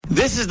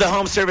This is the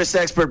Home Service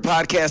Expert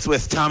Podcast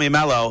with Tommy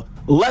Mello.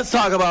 Let's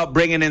talk about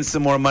bringing in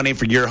some more money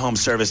for your home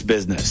service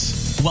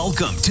business.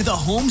 Welcome to the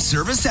Home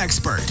Service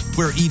Expert,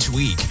 where each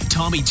week,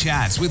 Tommy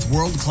chats with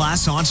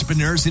world-class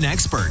entrepreneurs and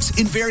experts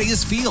in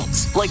various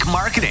fields like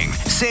marketing,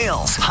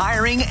 sales,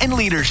 hiring, and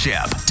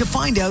leadership to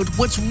find out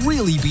what's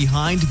really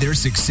behind their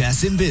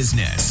success in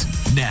business.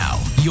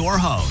 Now, your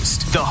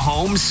host, the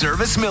Home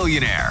Service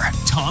Millionaire,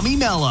 Tommy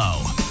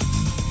Mello.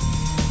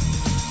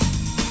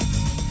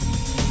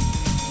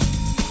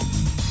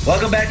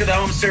 Welcome back to the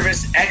Home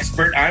Service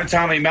Expert. I'm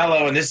Tommy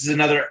Mello, and this is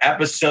another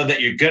episode that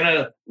you're going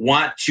to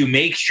want to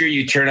make sure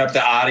you turn up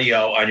the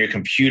audio on your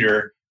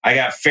computer. I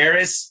got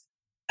Ferris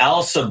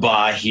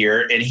Elsabbagh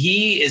here, and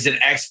he is an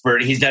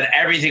expert. He's done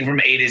everything from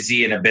A to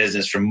Z in a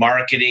business, from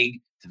marketing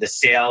to the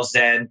sales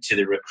end, to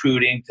the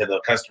recruiting, to the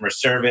customer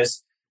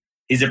service.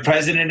 He's the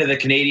president of the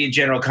Canadian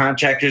General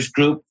Contractors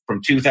Group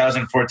from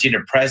 2014 to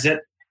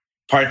present,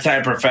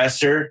 part-time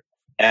professor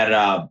at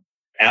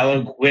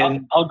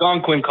Algonquin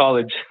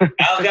College.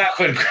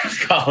 Algonquin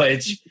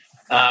College,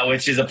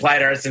 which is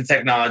Applied Arts and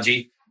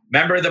Technology.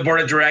 Member of the Board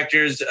of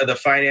Directors of the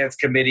Finance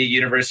Committee,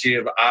 University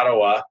of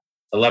Ottawa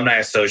Alumni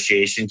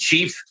Association.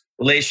 Chief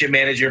Relationship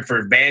Manager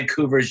for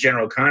Vancouver's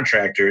General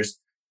Contractors.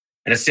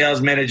 And a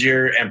Sales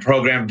Manager and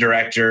Program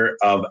Director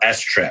of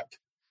S-Trip.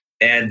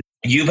 And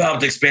you've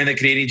helped expand the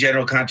Canadian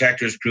General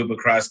Contractors Group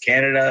across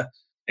Canada,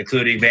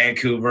 including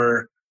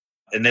Vancouver.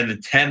 And then the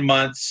 10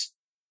 months,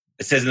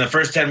 it says in the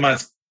first 10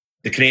 months,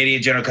 the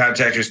Canadian General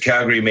Contractors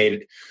Calgary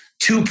made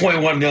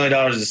 $2.1 million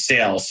of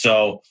sales.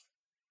 So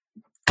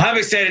I'm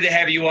excited to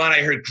have you on.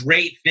 I heard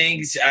great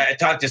things. I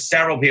talked to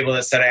several people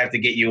that said I have to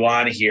get you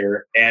on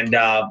here. And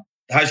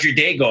how's your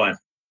day going?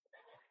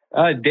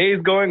 Day's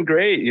going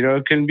great.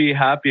 Couldn't be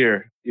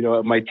happier.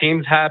 My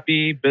team's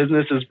happy.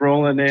 Business is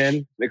rolling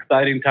in.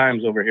 Exciting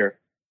times over here.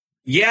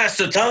 Yeah.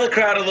 So tell the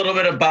crowd a little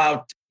bit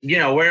about,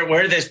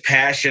 where this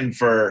passion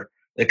for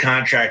the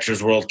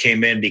contractors world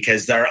came in,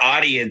 because our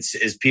audience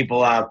is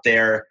people out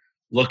there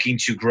looking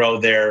to grow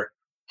their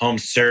home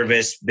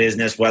service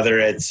business, whether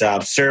it's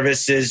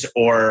services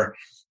or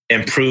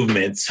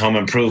improvements, home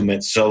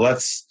improvements. So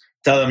let's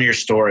tell them your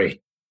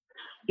story.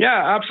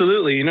 Yeah,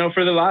 absolutely.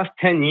 For the last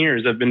 10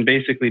 years, I've been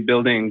basically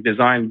building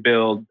design,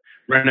 build,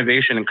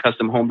 renovation, and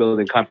custom home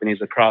building companies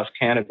across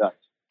Canada.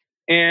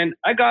 And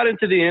I got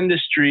into the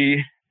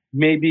industry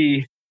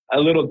maybe a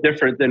little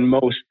different than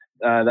most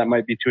that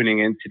might be tuning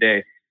in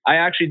today. I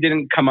actually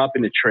didn't come up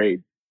in a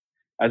trade.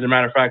 As a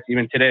matter of fact,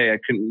 even today, I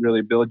couldn't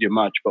really build you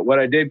much. But what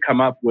I did come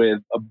up with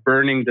a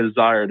burning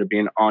desire to be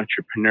an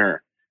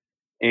entrepreneur.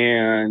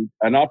 And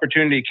an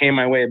opportunity came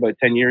my way about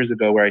 10 years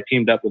ago where I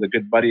teamed up with a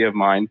good buddy of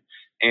mine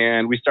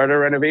and we started a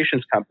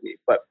renovations company.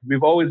 But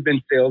we've always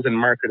been sales and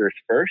marketers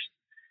first.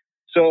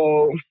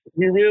 So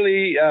we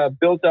really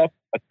built up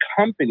a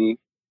company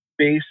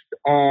based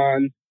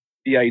on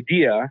the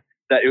idea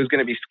that it was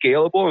going to be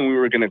scalable and we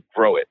were going to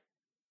grow it.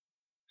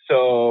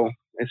 So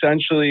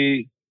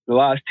essentially, the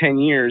last 10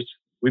 years,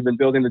 we've been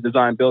building the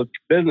design build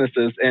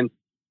businesses and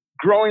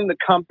growing the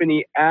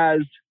company as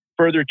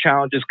further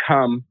challenges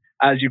come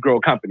as you grow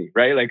a company,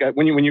 right? Like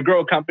when you grow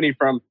a company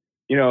from,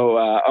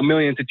 $1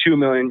 million to $2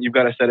 million, you've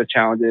got a set of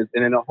challenges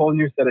and then a whole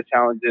new set of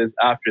challenges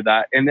after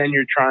that. And then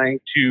you're trying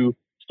to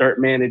start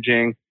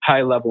managing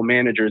high-level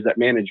managers that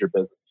manage your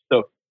business.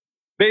 So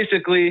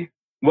basically,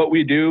 what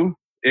we do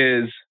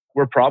is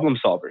we're problem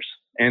solvers.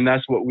 And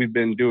that's what we've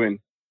been doing.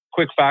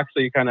 Quick facts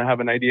so you kind of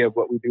have an idea of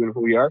what we do and who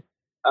we are.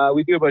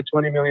 We do about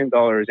 $20 million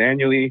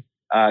annually,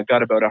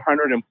 got about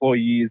 100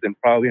 employees and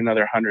probably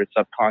another 100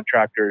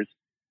 subcontractors.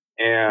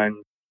 And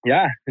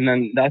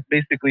then that's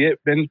basically it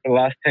been for the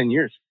last 10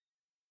 years.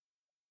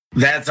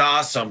 That's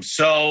awesome.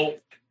 So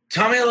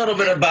tell me a little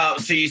bit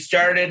about, so you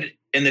started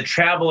in the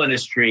travel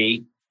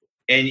industry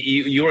and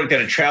you worked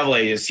at a travel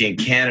agency in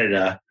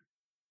Canada,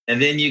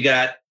 and then you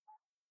got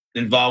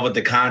involved with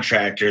the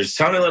contractors.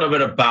 Tell me a little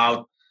bit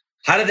about,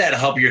 how did that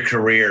help your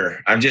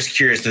career? I'm just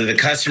curious. Did the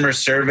customer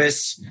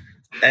service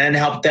and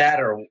help that,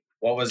 or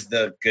what was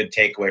the good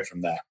takeaway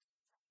from that?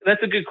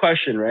 That's a good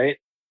question, right?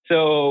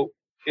 So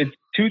it's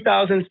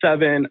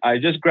 2007. I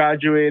just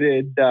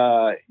graduated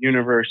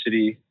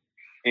university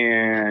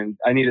and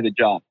I needed a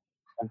job.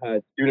 I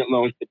had student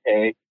loans to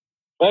pay.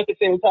 But at the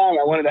same time,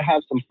 I wanted to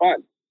have some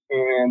fun.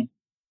 And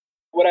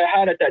what I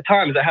had at that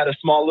time is I had a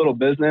small little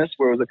business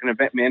where it was like an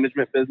event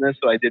management business.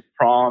 So I did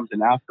proms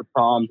and after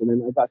proms. And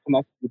then I got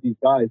connected with these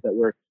guys that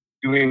were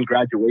doing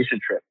graduation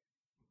trips.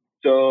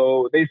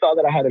 So they saw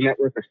that I had a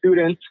network of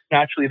students.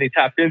 Naturally, they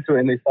tapped into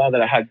it and they saw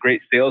that I had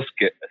great sales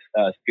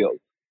skills.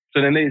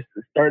 So then they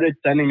started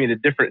sending me to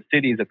different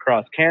cities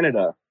across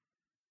Canada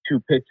to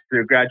pitch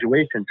their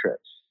graduation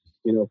trips.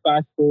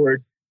 Fast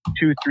forward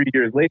 2-3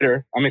 years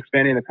later, I'm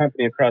expanding the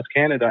company across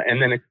Canada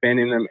and then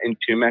expanding them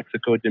into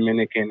Mexico,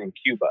 Dominican, and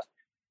Cuba.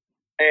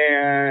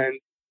 And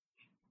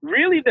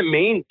really the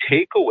main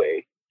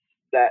takeaway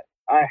that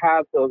I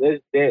have till this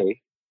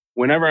day,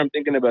 whenever I'm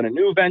thinking about a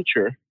new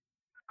venture,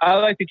 I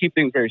like to keep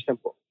things very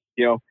simple.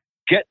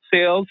 Get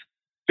sales,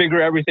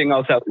 figure everything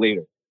else out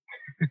later.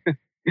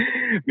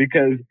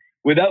 Because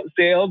without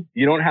sales,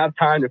 you don't have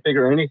time to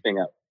figure anything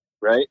out,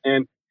 right?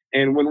 And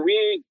when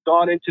we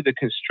got into the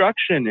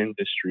construction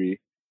industry,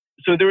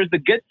 so there was the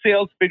get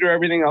sales, figure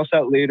everything else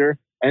out later,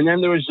 and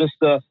then there was just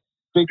the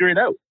figure it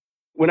out.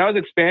 When I was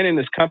expanding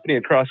this company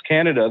across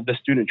Canada, the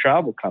student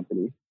travel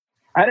company,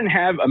 I didn't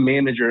have a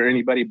manager or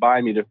anybody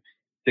by me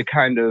to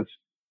kind of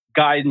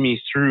guide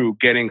me through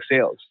getting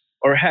sales.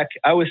 Or heck,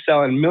 I was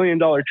selling $1 million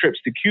trips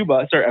to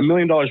Cuba, $1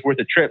 million worth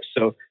of trips,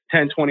 so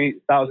 10,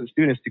 20,000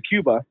 students to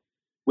Cuba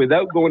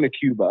without going to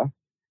Cuba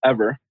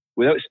ever,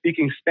 without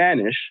speaking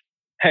Spanish.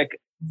 Heck,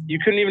 you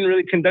couldn't even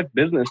really conduct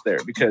business there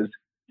because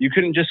you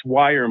couldn't just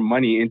wire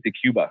money into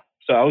Cuba.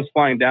 So I was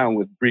flying down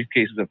with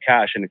briefcases of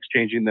cash and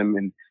exchanging them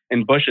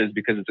in bushes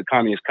because it's a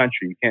communist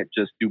country. You can't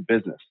just do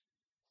business.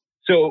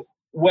 So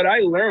what I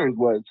learned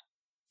was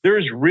there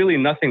is really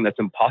nothing that's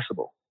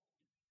impossible,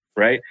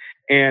 right?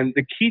 And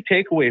the key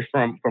takeaway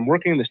from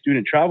working in the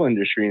student travel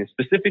industry, and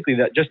specifically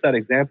that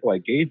example I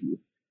gave you,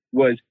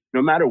 was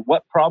no matter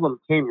what problem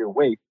came your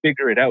way,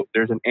 figure it out.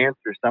 There's an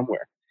answer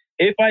somewhere.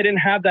 If I didn't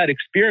have that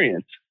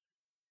experience,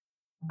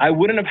 I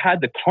wouldn't have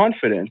had the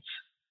confidence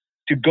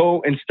to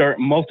go and start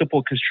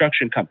multiple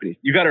construction companies.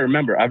 You got to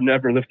remember, I've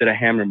never lifted a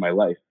hammer in my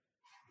life.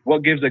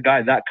 What gives a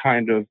guy that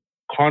kind of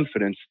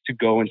confidence to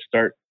go and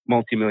start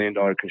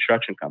multi-million-dollar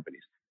construction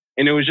companies?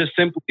 And it was just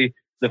simply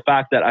the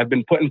fact that I've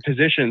been put in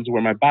positions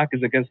where my back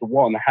is against the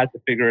wall and I had to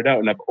figure it out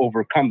and I've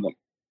overcome them.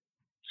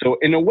 So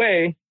in a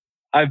way,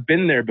 I've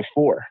been there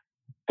before,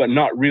 but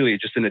not really,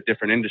 just in a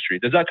different industry.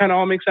 Does that kind of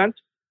all make sense?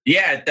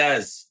 Yeah, it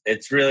does.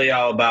 It's really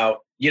all about,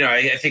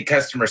 I think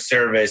customer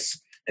service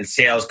and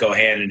sales go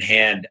hand in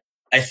hand.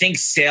 I think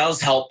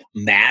sales help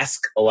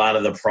mask a lot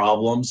of the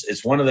problems.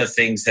 It's one of the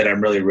things that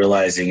I'm really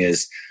realizing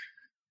is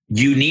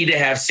you need to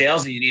have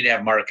sales and you need to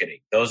have marketing.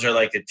 Those are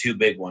like the two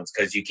big ones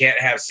because you can't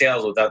have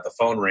sales without the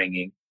phone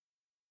ringing.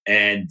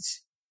 And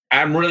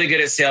I'm really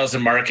good at sales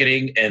and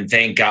marketing, and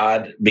thank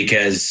God,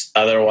 because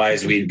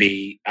otherwise we'd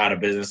be out of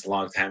business a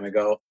long time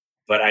ago.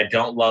 But I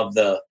don't love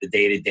the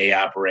day-to-day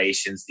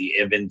operations, the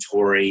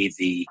inventory,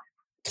 the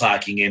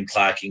clocking in,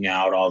 clocking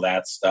out, all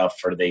that stuff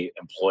for the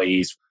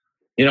employees.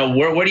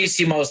 Where do you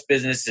see most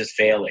businesses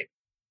failing?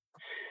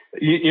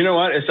 You know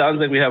what? It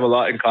sounds like we have a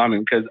lot in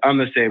common because I'm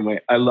the same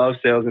way. I love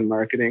sales and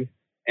marketing,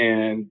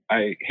 and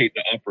I hate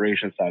the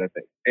operations side of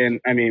things. And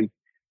I mean,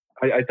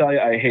 I tell you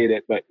I hate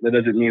it, but that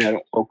doesn't mean I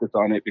don't focus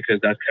on it because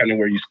that's kind of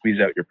where you squeeze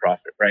out your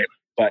profit, right?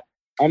 But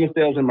I'm a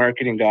sales and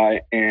marketing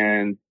guy,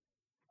 and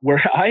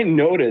where I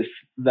notice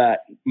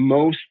that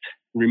most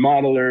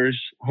remodelers,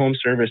 home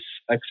service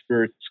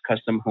experts,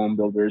 custom home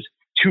builders,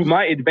 to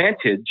my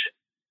advantage,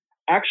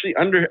 actually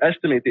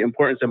underestimate the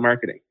importance of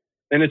marketing.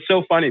 And it's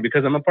so funny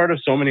because I'm a part of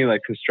so many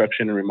like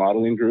construction and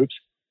remodeling groups.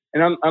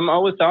 And I'm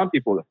always telling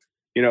people,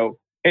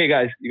 hey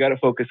guys, you got to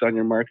focus on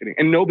your marketing.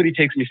 And nobody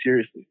takes me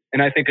seriously.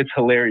 And I think it's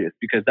hilarious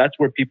because that's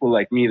where people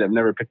like me that have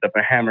never picked up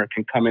a hammer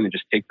can come in and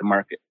just take the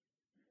market.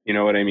 You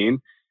know what I mean?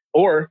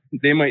 Or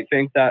they might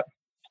think that,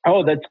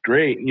 oh, that's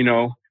great,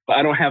 but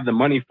I don't have the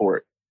money for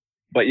it.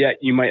 But yet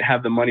you might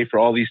have the money for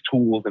all these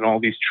tools and all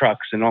these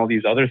trucks and all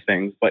these other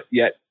things, but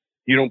yet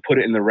you don't put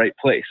it in the right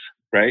place,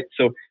 right?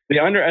 So they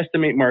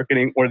underestimate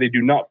marketing or they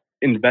do not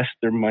invest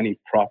their money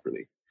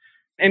properly.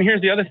 And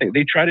here's the other thing.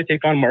 They try to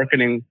take on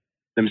marketing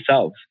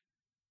themselves.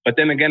 But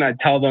then again, I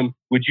tell them,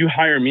 would you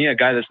hire me, a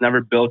guy that's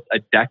never built a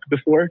deck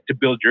before, to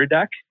build your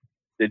deck?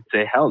 They'd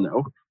say, hell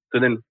no.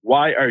 So then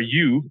why are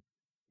you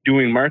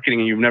doing marketing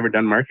and you've never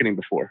done marketing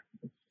before?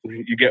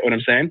 You get what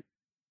I'm saying?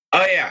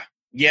 Oh, yeah.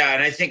 Yeah.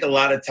 And I think a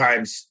lot of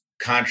times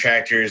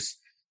contractors,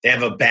 they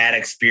have a bad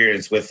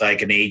experience with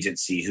like an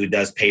agency who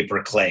does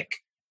pay-per-click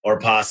or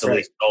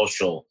possibly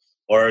social,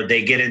 or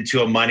they get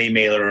into a money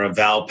mailer or a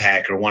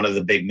Valpak or one of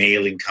the big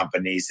mailing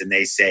companies and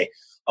they say,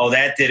 oh,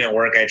 that didn't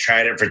work. I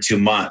tried it for 2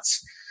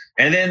 months.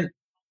 And then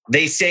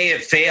they say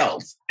it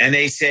failed. And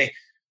they say,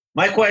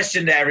 my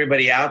question to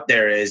everybody out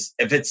there is,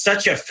 if it's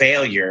such a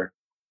failure,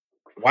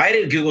 why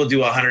did Google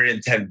do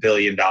 $110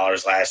 billion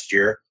last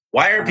year?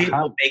 Why are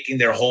people making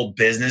their whole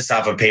business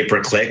off of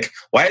pay-per-click?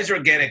 Why is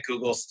organic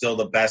Google still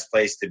the best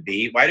place to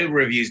be? Why do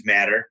reviews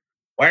matter?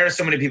 Why are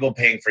so many people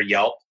paying for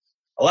Yelp?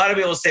 A lot of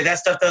people say that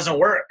stuff doesn't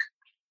work.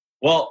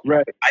 Well,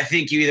 I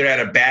think you either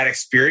had a bad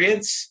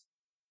experience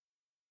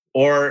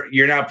or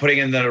you're not putting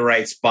in the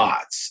right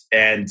spots.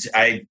 And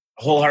I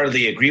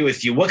wholeheartedly agree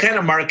with you. What kind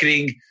of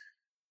marketing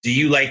do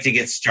you like to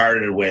get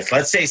started with?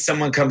 Let's say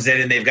someone comes in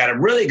and they've got a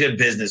really good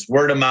business.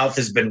 Word of mouth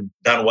has been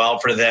done well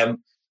for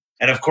them.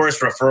 And of course,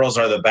 referrals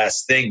are the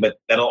best thing, but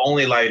that'll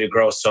only allow you to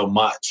grow so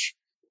much.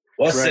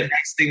 What's the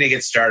next thing to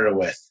get started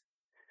with?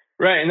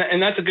 Right.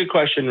 And that's a good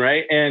question,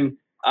 right? And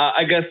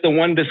I guess the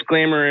one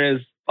disclaimer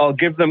is I'll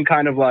give them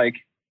kind of like,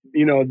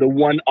 the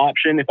one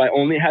option if I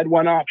only had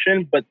one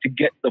option, but to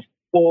get the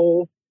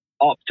full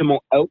optimal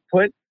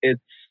output, it's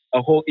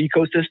a whole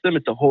ecosystem,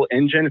 it's a whole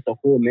engine, it's a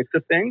whole mix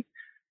of things.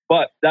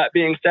 But that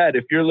being said,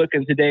 if you're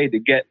looking today to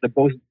get the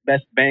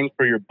best bang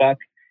for your buck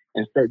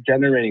and start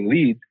generating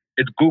leads,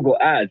 it's Google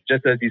Ads,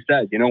 just as you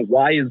said.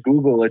 Why is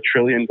Google $1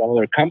 trillion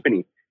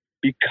company?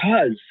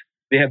 Because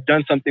they have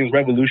done something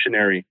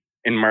revolutionary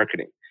in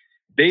marketing.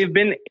 They've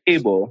been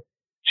able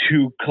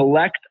to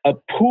collect a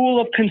pool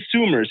of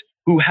consumers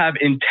who have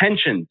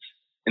intentions,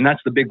 and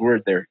that's the big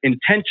word there,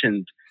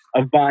 intentions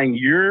of buying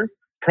your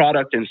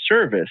product and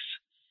service.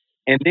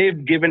 And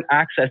they've given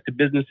access to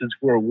businesses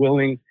who are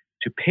willing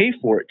to pay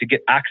for it to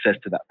get access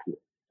to that pool,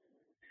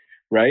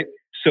 right?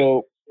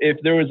 So if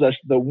there was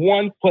the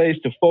one place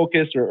to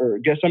focus or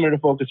get somewhere to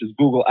focus is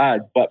Google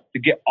Ads, but to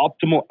get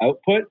optimal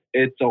output,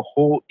 it's a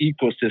whole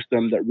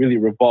ecosystem that really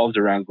revolves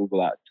around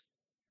Google Ads.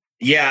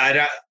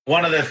 Yeah,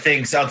 one of the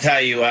things I'll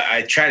tell you,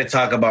 I try to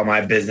talk about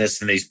my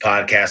business in these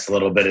podcasts a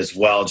little bit as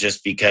well,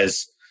 just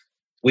because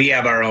we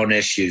have our own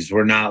issues.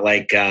 We're not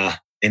like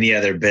any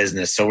other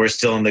business. So we're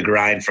still in the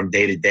grind from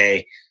day to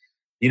day.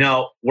 You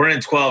know, we're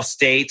in 12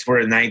 states,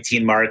 we're in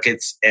 19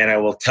 markets, and I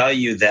will tell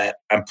you that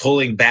I'm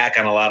pulling back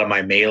on a lot of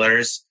my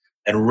mailers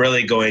and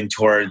really going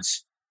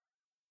towards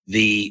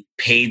the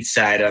paid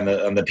side on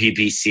the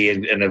PPC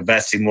and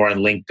investing more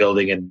in link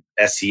building and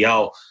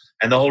SEO.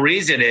 And the whole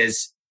reason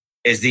is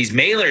these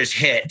mailers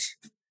hit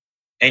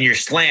and you're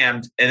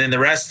slammed, and then the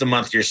rest of the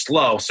month you're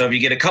slow. So if you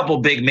get a couple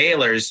big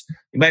mailers,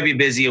 you might be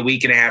busy a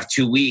week and a half,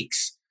 2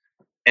 weeks,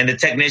 and the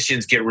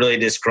technicians get really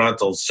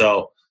disgruntled.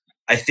 So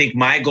I think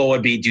my goal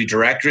would be do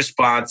direct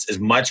response, as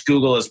much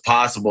Google as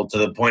possible to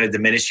the point of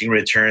diminishing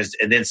returns,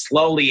 and then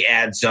slowly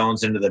add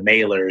zones into the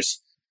mailers.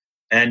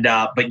 And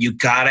but you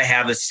got to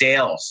have the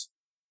sales.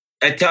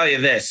 I tell you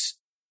this,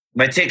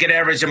 my ticket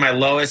average in my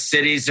lowest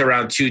city is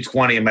around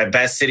 220. In my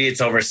best city,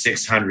 it's over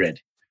 600.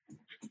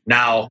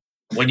 Now,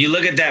 when you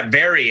look at that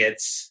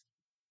variance,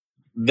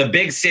 the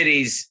big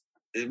cities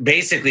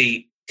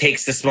basically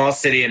takes the small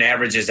city and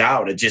averages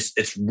out.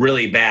 It's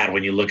really bad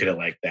when you look at it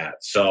like that.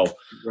 So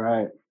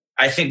right.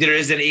 I think there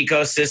is an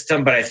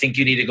ecosystem, but I think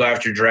you need to go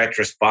after direct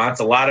response.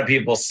 A lot of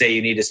people say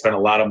you need to spend a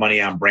lot of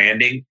money on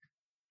branding,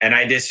 and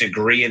I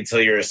disagree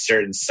until you're a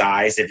certain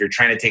size. If you're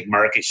trying to take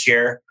market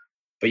share,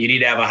 but you need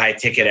to have a high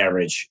ticket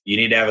average. You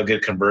need to have a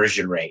good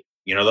conversion rate.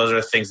 You know, those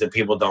are things that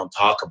people don't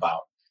talk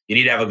about. You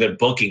need to have a good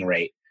booking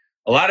rate.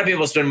 A lot of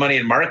people spend money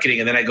in marketing,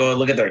 and then I go and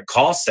look at their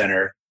call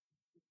center,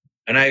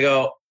 and I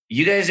go,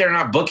 you guys are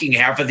not booking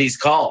half of these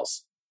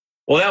calls.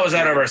 Well, that was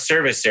out of our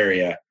service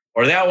area,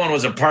 or that one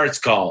was a parts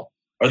call,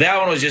 or that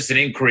one was just an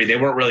inquiry. They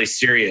weren't really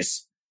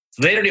serious.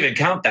 So they don't even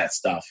count that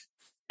stuff.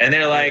 And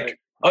they're like,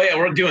 oh yeah,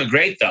 we're doing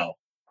great though.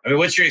 I mean,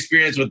 what's your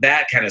experience with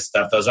that kind of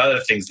stuff? Those other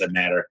things that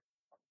matter.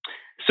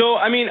 So,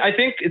 I mean, I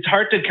think it's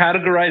hard to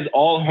categorize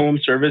all home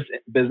service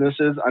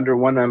businesses under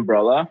one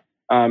umbrella,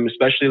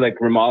 especially like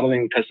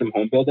remodeling, custom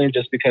home building,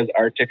 just because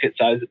our ticket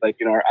size, like,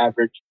 you know, our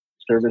average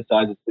service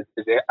size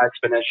is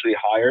exponentially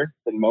higher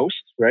than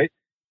most, right?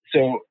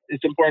 So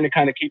it's important to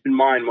kind of keep in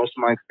mind, most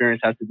of my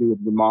experience has to do with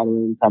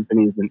remodeling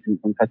companies and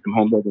custom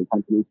home building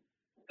companies.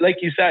 Like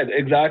you said,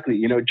 exactly,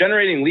 you know,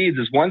 generating leads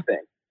is one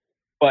thing,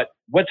 but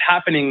what's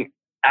happening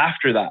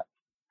after that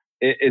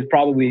is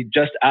probably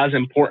just as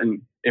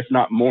important, if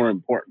not more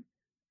important,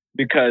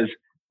 because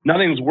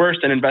nothing's worse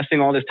than investing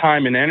all this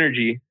time and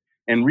energy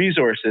and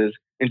resources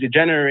into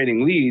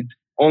generating leads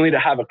only to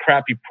have a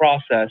crappy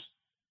process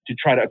to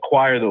try to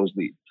acquire those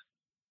leads,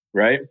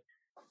 right?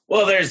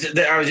 Well,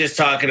 I was just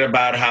talking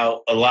about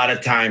how a lot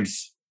of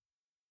times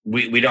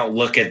we don't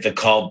look at the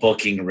call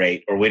booking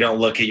rate, or we don't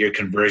look at your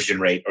conversion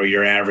rate or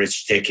your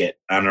average ticket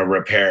on a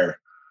repair.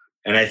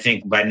 And I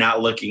think by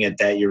not looking at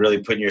that, you're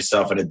really putting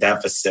yourself in a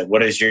deficit.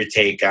 What is your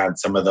take on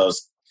some of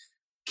those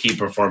key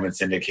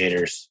performance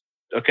indicators?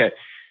 Okay.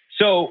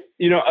 So,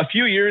 you know, a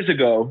few years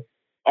ago,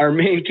 our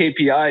main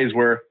KPIs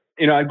were,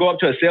 you know, I'd go up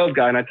to a sales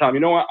guy and I'd tell him,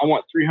 you know what, I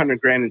want 300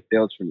 grand in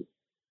sales from you.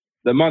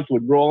 The month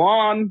would roll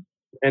on,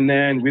 and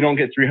then we don't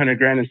get 300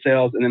 grand in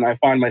sales. And then I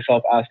find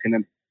myself asking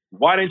him,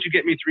 why didn't you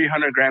get me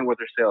 300 grand worth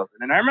of sales?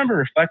 And then I remember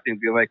reflecting,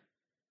 being like,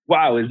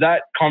 wow, is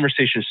that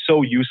conversation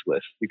so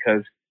useless?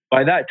 Because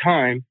by that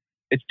time,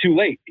 it's too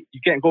late. You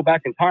can't go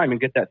back in time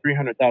and get that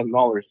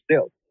 $300,000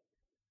 sales.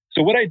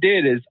 So what I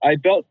did is I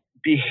built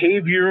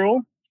behavioral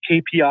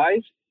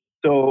KPIs.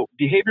 So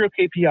behavioral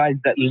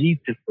KPIs that lead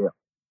to sales.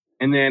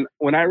 And then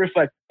when I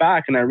reflect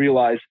back and I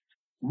realize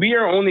we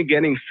are only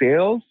getting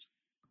sales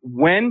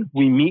when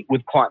we meet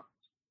with clients.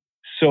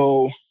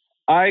 So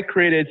I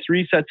created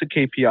 3 sets of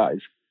KPIs: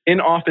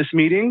 in-office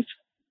meetings,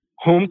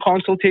 home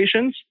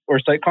consultations or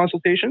site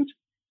consultations,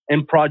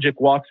 and project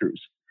walkthroughs.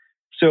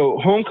 So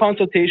home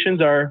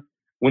consultations are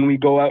when we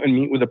go out and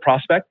meet with a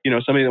prospect, you know,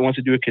 somebody that wants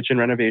to do a kitchen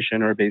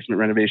renovation or a basement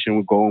renovation,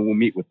 we'll go and we'll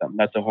meet with them.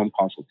 That's a home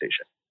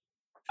consultation.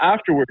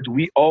 Afterwards,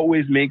 we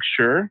always make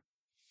sure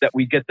that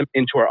we get them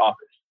into our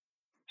office.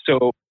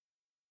 So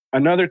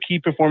another key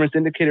performance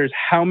indicator is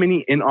how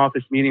many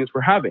in-office meetings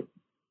we're having.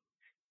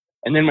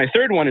 And then my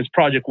third one is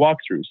project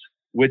walkthroughs,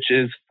 which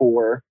is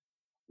for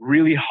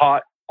really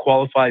hot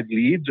qualified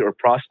leads or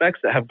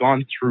prospects that have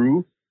gone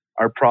through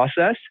our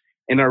process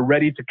and are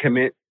ready to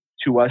commit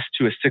to us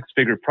to a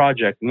 6-figure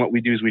project. And what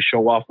we do is we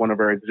show off one of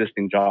our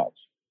existing jobs.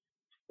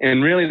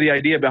 And really the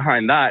idea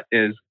behind that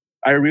is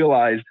I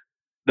realized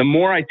the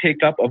more I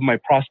take up of my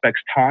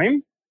prospects'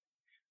 time,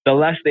 the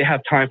less they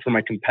have time for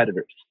my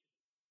competitors.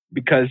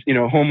 Because, you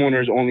know,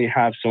 homeowners only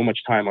have so much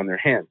time on their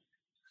hands.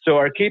 So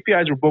our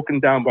KPIs were broken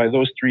down by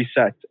those three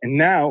sets. And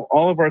now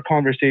all of our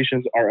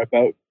conversations are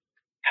about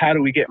how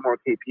do we get more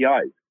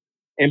KPIs?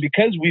 And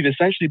because we've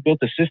essentially built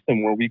a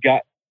system where we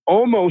got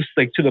almost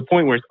like to the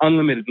point where it's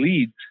unlimited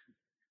leads,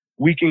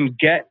 we can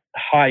get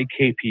high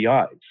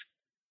KPIs.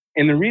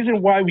 And the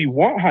reason why we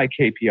want high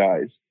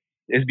KPIs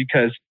is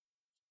because,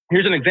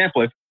 here's an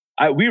example.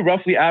 We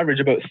roughly average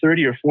about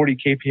 30 or 40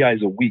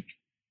 KPIs a week.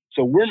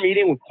 So we're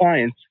meeting with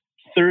clients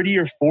 30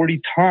 or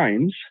 40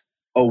 times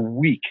a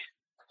week.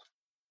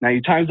 Now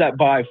you times that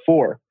by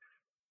 4.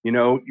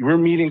 We're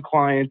meeting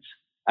clients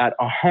at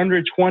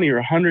 120 or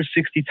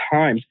 160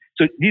 times.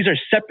 So these are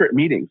separate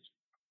meetings.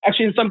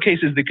 Actually, in some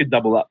cases, they could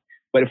double up.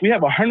 But if we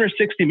have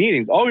 160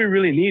 meetings, all we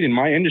really need in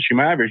my industry,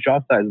 my average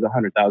job size is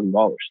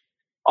 $100,000.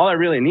 All I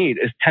really need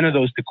is 10 of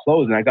those to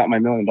close, and I got my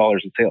 $1 million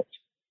in sales.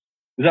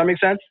 Does that make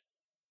sense?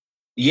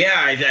 Yeah,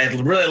 I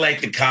really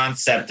like the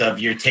concept of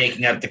you're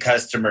taking up the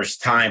customer's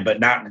time, but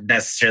not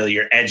necessarily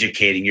you're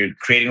educating. You're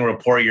creating a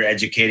rapport, you're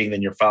educating,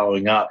 then you're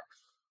following up.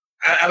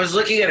 I was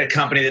looking at a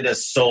company that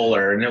does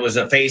solar, and it was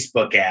a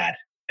Facebook ad.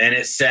 And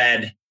it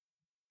said,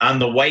 on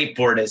the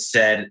whiteboard, it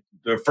said,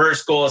 their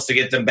first goal is to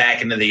get them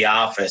back into the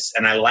office.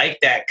 And I like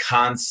that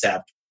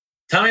concept.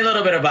 Tell me a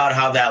little bit about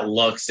how that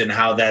looks and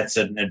how that's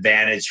an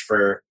advantage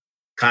for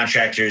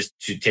contractors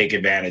to take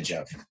advantage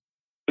of.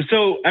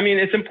 So,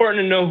 it's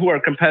important to know who our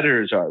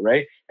competitors are,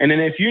 right? And then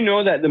if you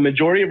know that the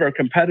majority of our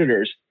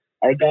competitors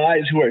are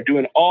guys who are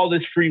doing all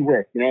this free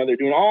work, they're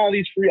doing all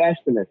these free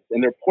estimates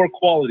and they're poor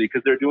quality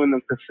because they're doing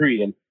them for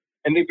free.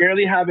 And they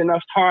barely have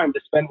enough time to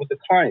spend with the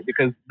client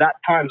because that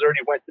time's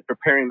already went to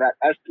preparing that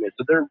estimate.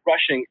 So they're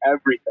rushing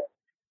everything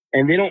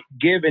and they don't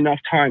give enough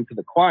time to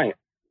the client.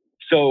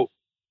 So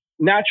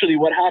naturally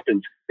what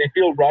happens? They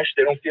feel rushed.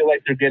 They don't feel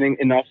like they're getting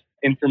enough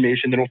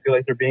information. They don't feel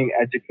like they're being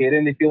educated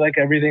and they feel like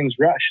everything's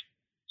rushed.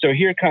 So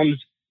here comes,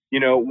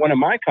 one of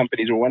my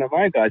companies or one of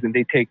my guys and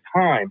they take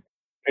time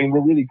and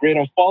we're really great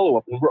on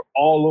follow-up and we're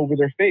all over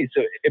their face.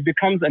 So it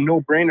becomes a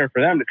no-brainer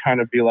for them to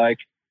kind of be like,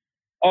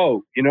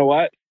 oh, you know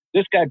what?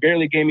 This guy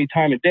barely gave me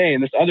time of day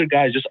and this other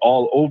guy is just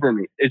all over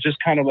me. It's just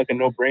kind of like a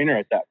no-brainer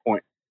at that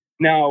point.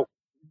 Now,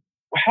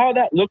 how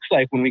that looks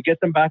like when we get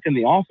them back in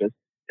the office,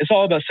 it's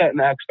all about setting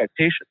the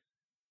expectation.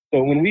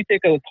 So when we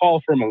take a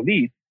call from a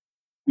lead,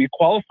 we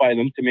qualify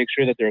them to make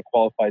sure that they're a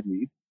qualified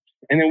lead.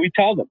 And then we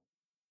tell them,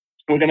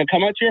 we're going to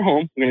come out to your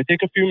home. We're going to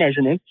take a few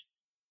measurements.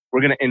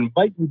 We're going to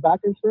invite you back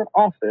into our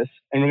office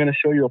and we're going to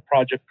show you a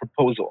project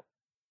proposal.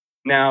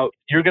 Now,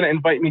 you're going to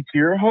invite me to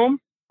your home.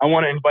 I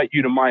want to invite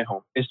you to my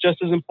home. It's just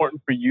as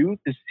important for you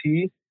to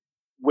see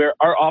where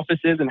our office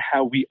is and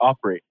how we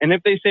operate. And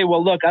if they say,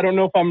 well, look, I don't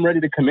know if I'm ready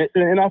to commit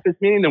to an in-office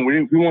meeting, then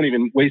we won't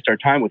even waste our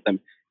time with them.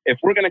 If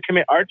we're going to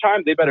commit our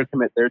time, they better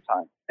commit their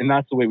time. And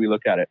that's the way we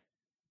look at it.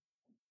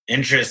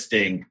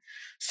 Interesting.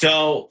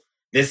 So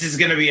this is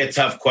going to be a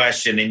tough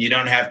question and you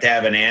don't have to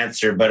have an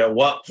answer, but at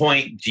what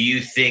point do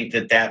you think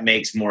that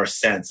makes more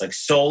sense? Like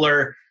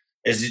solar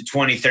is a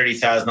 $20,000,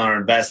 $30,000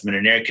 investment.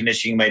 An air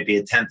conditioning might be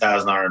a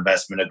 $10,000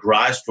 investment. A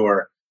garage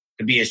door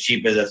could be as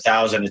cheap as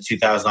 $1,000 to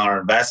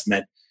 $2,000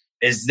 investment.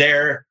 Is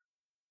there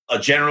a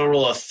general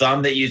rule of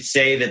thumb that you'd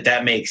say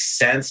that makes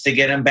sense to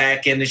get them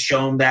back in to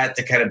show them that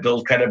to kind of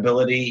build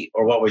credibility?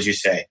 Or what would you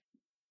say?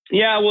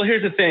 Yeah, well,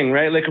 here's the thing,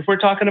 right? Like if we're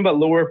talking about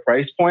lower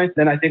price points,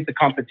 then I think the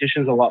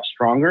competition is a lot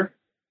stronger,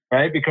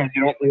 right? Because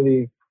you don't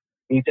really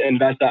need to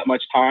invest that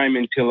much time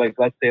into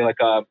let's say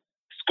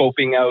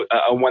scoping out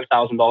a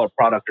 $1,000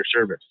 product or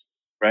service,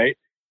 right?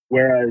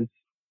 Whereas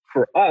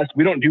for us,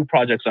 we don't do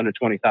projects under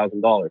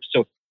 $20,000.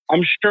 So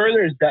I'm sure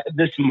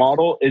this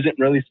model isn't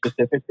really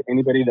specific to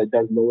anybody that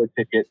does lower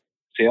ticket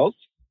sales.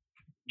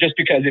 Just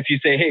because if you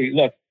say, hey,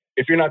 look,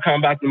 if you're not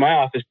coming back to my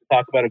office to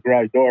talk about a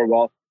garage door,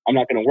 well, I'm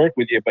not going to work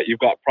with you, but you've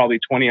got probably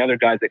 20 other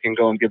guys that can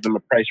go and give them a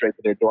price right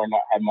for their door and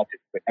not have much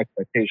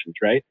expectations,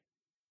 right?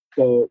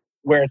 So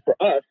whereas for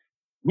us,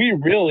 we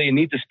really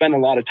need to spend a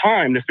lot of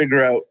time to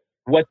figure out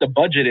what the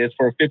budget is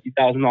for a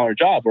 $50,000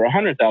 job or a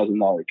 $100,000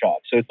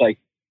 job. So it's like,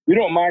 we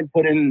don't mind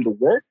putting in the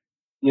work,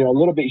 a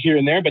little bit here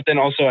and there, but then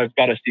also I've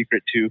got a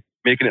secret to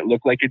making it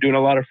look like you're doing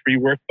a lot of free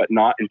work, but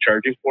not and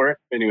charging for it.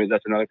 Anyways,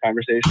 that's another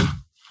conversation.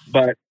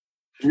 But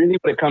really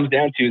what it comes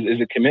down to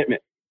is a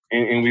commitment,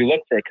 and we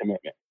look for a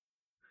commitment.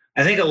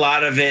 I think a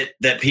lot of it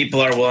that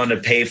people are willing to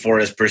pay for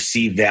is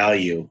perceived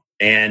value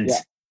and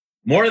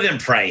more than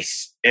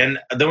price. And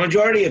the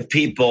majority of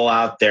people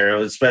out there,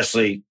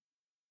 especially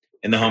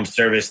in the home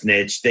service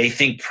niche, they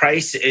think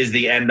price is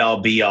the end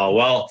all be all.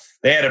 Well,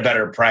 they had a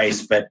better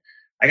price, but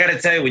I got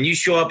to tell you, when you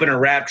show up in a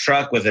wrap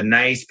truck with a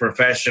nice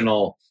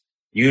professional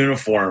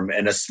uniform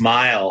and a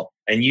smile,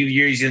 and you're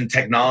using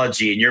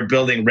technology and you're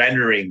building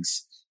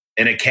renderings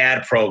in a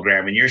CAD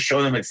program and you're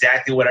showing them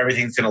exactly what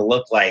everything's going to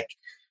look like,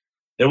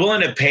 they're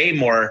willing to pay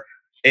more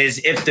is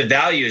if the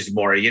value is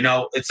more.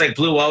 It's like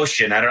Blue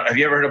Ocean. Have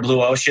you ever heard of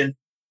Blue Ocean?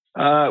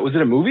 Was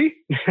it a movie?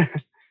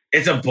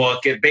 It's a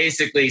book. It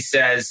basically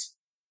says,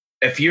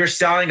 if you're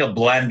selling a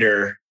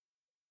blender,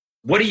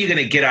 what are you going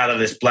to get out of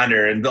this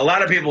blender? And a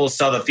lot of people will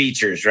sell the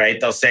features, right?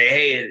 They'll say,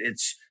 hey,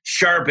 it's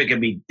sharp. It can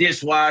be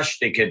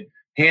dishwashed. It could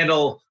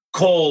handle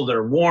cold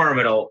or warm,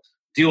 it'll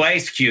do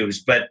ice cubes.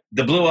 But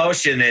the blue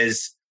ocean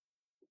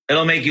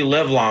it'll make you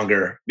live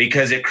longer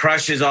because it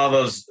crushes all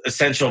those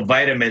essential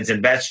vitamins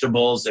and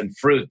vegetables and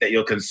fruit that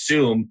you'll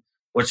consume,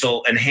 which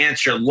will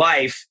enhance your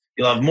life.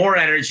 You'll have more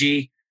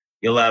energy.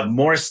 You'll have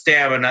more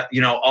stamina,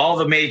 all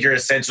the major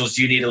essentials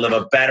you need to live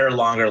a better,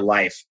 longer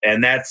life.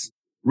 And that's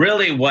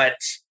really what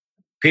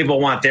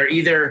people want. They're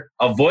either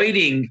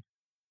avoiding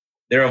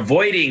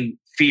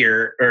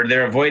fear, or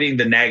they're avoiding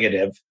the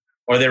negative,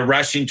 or they're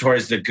rushing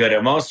towards the good.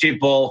 And most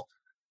people,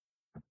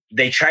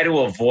 they try to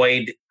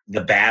avoid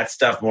the bad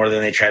stuff more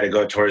than they try to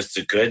go towards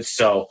the good.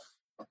 So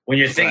when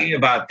you're thinking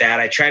about that,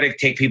 I try to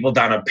take people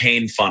down a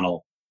pain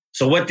funnel.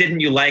 So what didn't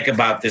you like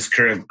about this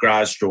current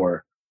garage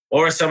door? What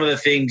were some of the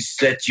things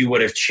that you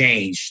would have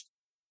changed?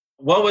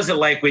 What was it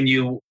like when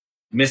you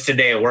missed a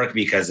day of work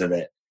because of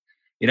it?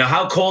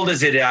 How cold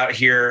is it out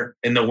here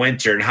in the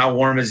winter and how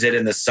warm is it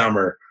in the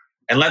summer?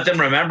 And let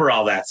them remember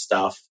all that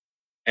stuff.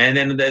 And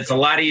then it's a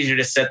lot easier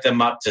to set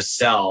them up to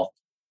sell.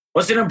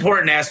 What's an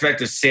important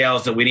aspect of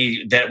sales that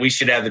we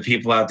should have the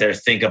people out there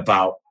think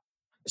about,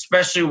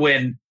 especially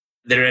when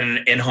they're in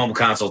an in-home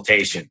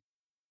consultation?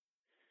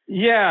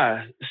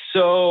 Yeah.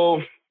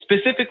 So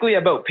specifically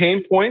about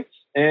pain points,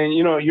 and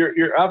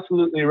you're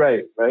absolutely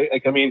right?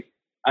 Like, I'm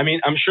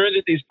sure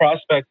that these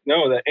prospects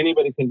know that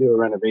anybody can do a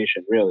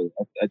renovation, really,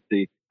 at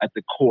the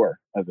core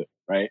of it,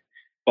 right?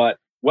 But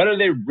what are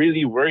they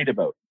really worried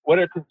about? What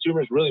are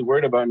consumers really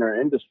worried about in our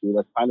industry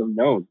that's kind of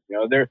known?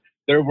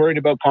 They're worried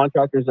about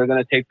contractors that are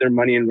going to take their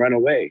money and run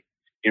away.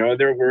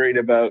 They're worried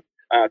about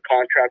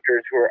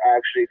contractors who are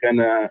actually going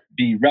to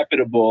be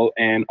reputable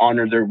and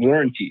honor their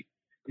warranty.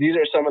 These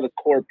are some of the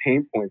core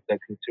pain points that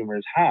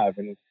consumers have,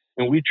 and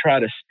we try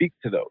to speak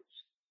to those,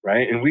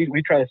 right? And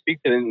we try to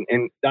speak to them,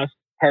 and that's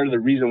part of the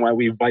reason why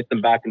we invite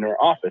them back into our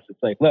office. It's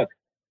like, look,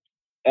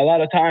 a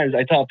lot of times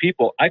I tell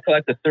people I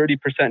collect a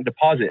 30%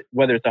 deposit,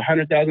 whether it's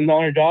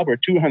 $100,000 job or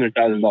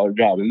 $200,000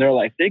 job. And they're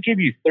like, they give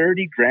you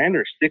 30 grand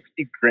or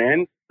 60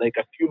 grand, like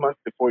a few months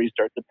before you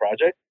start the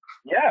project.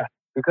 Yeah,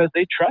 because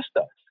they trust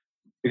us.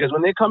 Because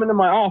when they come into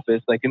my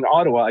office, like in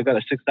Ottawa, I got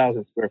a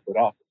 6,000 square foot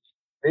office.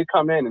 They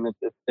come in and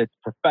it's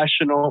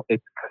professional,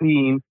 it's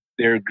clean.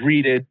 They're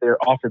greeted, they're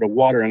offered a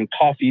water and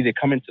coffee. They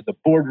come into the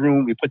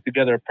boardroom. We put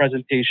together a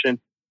presentation,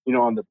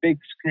 on the big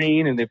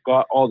screen, and they've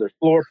got all their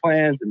floor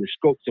plans and their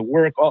scopes of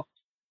work.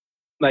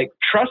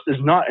 Trust is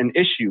not an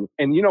issue.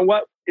 And you know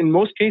what? In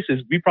most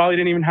cases, we probably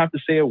didn't even have to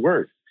say a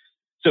word.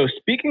 So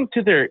speaking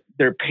to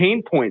their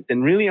pain points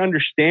and really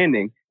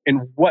understanding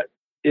and what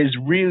is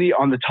really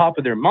on the top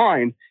of their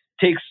mind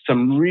takes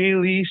some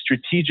really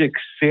strategic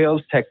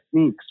sales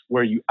techniques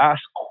where you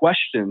ask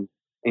questions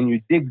and you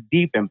dig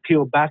deep and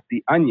peel back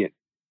the onion.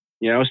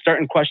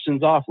 Starting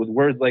questions off with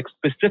words like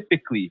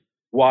specifically,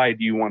 why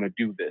do you want to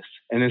do this?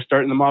 And then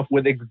starting them off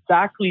with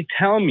exactly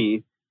tell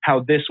me how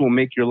this will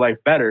make your life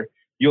better.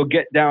 You'll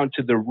get down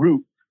to the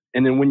root.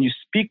 And then when you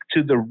speak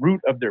to the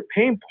root of their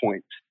pain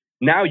points,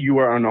 now you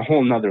are on a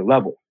whole nother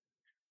level.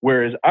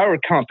 Whereas our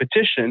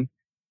competition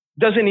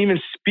doesn't even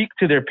speak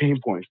to their pain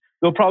points.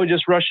 They'll probably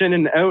just rush in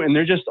and out, and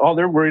all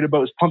they're worried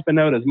about is pumping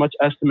out as much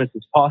estimates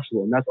as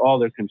possible. And that's all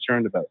they're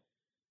concerned about.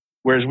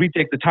 Whereas we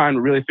take the time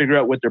to really figure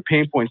out what their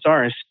pain points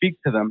are and speak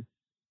to them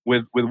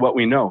with what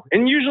we know.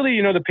 And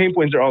usually, the pain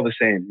points are all the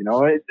same.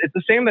 It's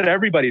the same that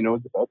everybody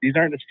knows about. These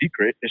aren't a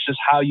secret. It's just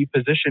how you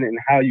position it and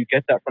how you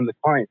get that from the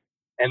client.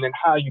 And then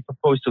how you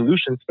propose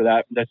solutions for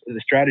that. That's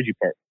the strategy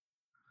part.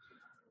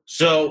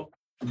 So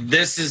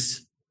this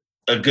is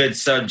a good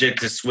subject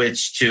to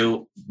switch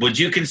to. Would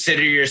you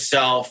consider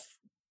yourself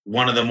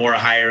one of the more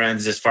higher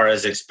ends as far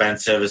as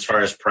expensive, as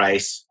far as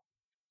price?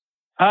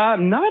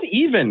 Not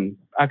even,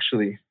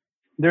 actually.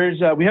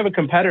 We have a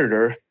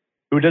competitor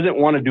who doesn't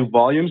want to do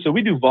volume. So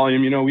we do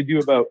volume, we do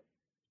about,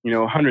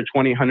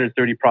 120,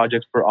 130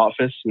 projects per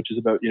office, which is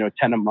about,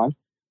 10 a month.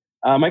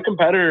 My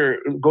competitor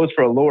goes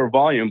for a lower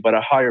volume, but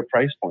a higher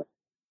price point.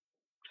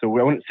 So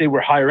I wouldn't say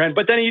we're higher end,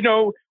 but then,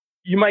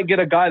 you might get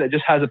a guy that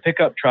just has a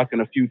pickup truck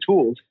and a few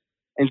tools.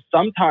 And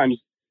sometimes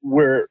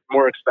we're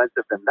more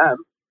expensive than them,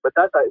 but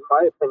that's, in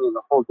my opinion,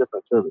 a whole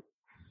different service.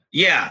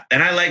 Yeah.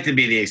 And I like to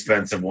be the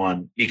expensive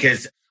one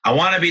because I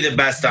want to be the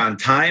best on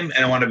time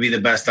and I want to be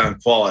the best on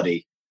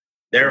quality.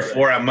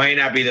 Therefore, I might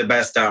not be the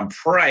best on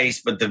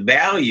price, but the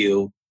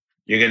value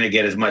you're going to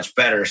get is much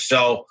better.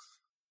 So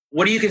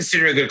what do you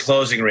consider a good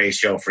closing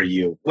ratio for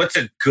you? What's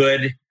a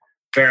good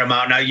fair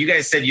amount? Now, you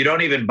guys said you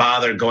don't even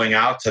bother going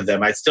out to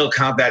them. I'd still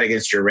count that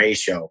against your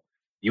ratio.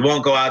 You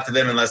won't go out to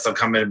them unless they'll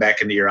come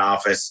back into your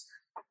office.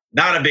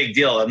 Not a big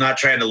deal. I'm not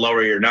trying to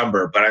lower your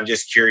number, but I'm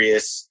just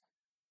curious.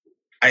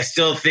 I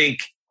still think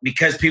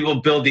because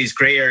people build these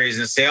gray areas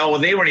and say, oh, well,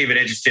 they weren't even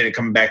interested in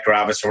coming back to our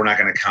office, so we're not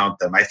going to count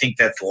them. I think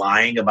that's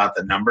lying about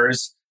the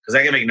numbers because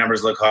I can make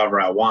numbers look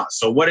however I want.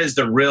 So what is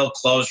the real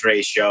close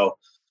ratio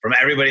from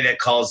everybody that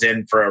calls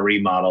in for a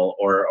remodel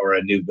or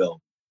a new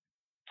build?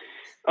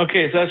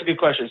 Okay, so that's a good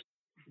question.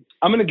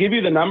 I'm going to give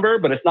you the number,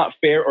 but it's not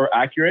fair or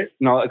accurate,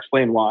 and I'll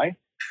explain why.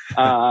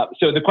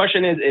 So the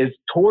question is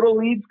total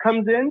leads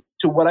comes in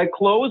to what I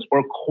close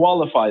or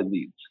qualified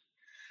leads?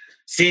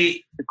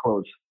 See, to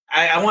close.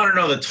 I want to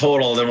know the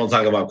total, then we'll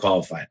talk about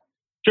qualified.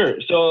 Sure.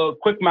 So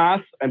quick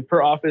math, and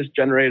per office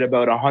generate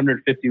about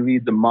 150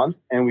 leads a month,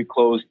 and we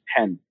close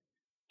 10.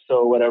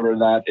 So whatever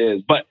that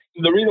is. But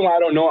the reason why I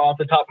don't know off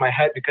the top of my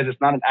head, because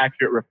it's not an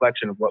accurate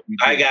reflection of what we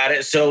do. I got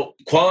it. So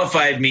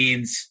qualified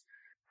means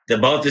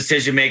that both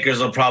decision makers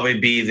will probably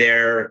be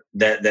there,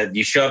 that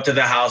you show up to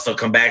the house, they'll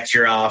come back to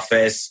your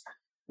office.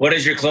 What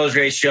is your close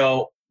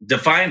ratio?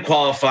 Define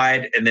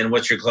qualified, and then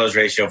what's your close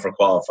ratio for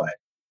qualified?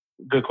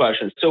 Good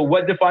question. So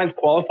what defines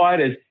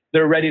qualified is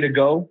they're ready to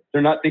go.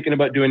 They're not thinking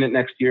about doing it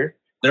next year.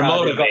 They're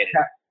motivated.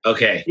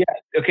 Okay. Yeah.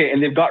 Okay.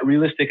 And they've got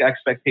realistic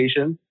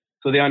expectations.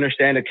 So they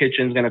understand a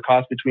kitchen's going to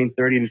cost between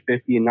 30 and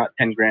 50 and not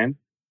 10 grand.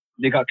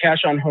 They got cash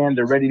on hand.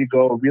 They're ready to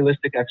go.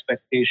 Realistic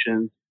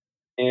expectations.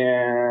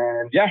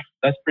 And yeah,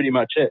 that's pretty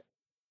much it.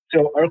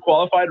 So our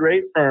qualified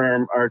rate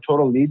from our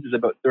total leads is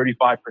about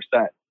 35%.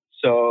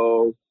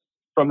 So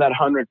from that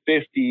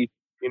 150,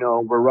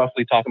 we're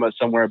roughly talking about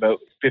somewhere about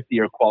 50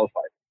 are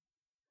qualified.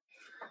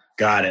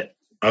 Got it.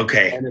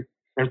 Okay.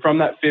 And from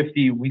that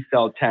 50, we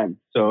sell 10.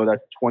 So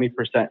that's 20%.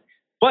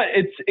 But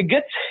it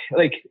gets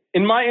like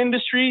in my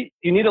industry,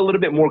 you need a little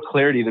bit more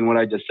clarity than what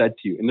I just said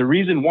to you. And the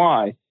reason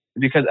why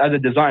is because as a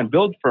design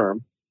build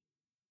firm,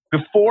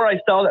 before I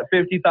sell that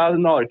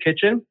 $50,000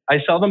 kitchen, I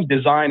sell them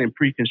design and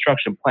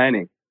pre-construction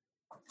planning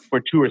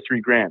for $2 or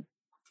 $3 grand.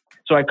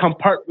 So I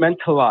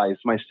compartmentalize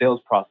my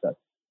sales process.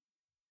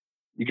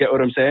 You get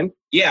what I'm saying?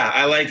 Yeah,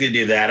 I like to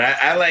do that.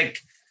 I like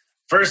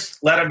first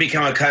let them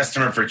become a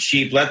customer for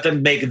cheap. Let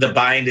them make the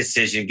buying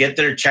decision. Get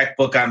their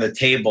checkbook on the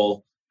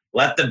table.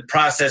 Let the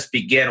process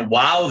begin.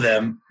 Wow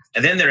them,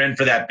 and then they're in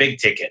for that big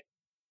ticket.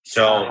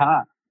 So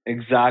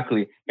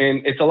exactly,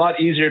 and it's a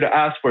lot easier to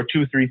ask for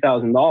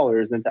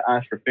 $2,000-$3,000 than to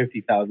ask for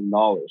 $50,000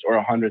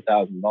 or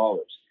 $100,000.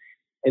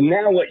 And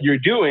now what you're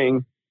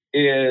doing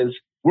is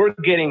we're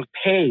getting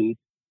paid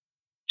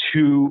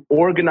to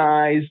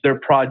organize their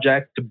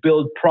project, to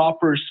build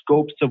proper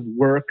scopes of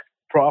work,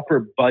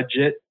 proper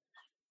budget,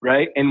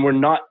 right? And we're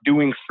not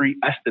doing free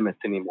estimates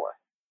anymore,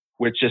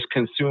 which just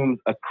consumes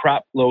a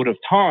crap load of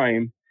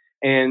time.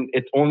 And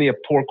it's only a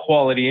poor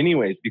quality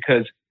anyways,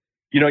 because,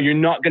 you're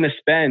not going to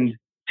spend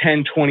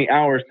 10, 20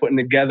 hours putting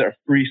together a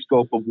free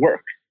scope of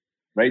work,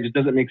 right? It just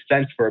doesn't make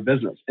sense for a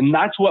business. And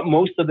that's what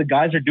most of the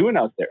guys are doing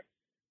out there.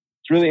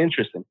 It's really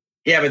interesting.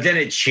 Yeah, but then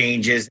it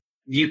changes.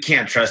 You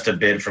can't trust a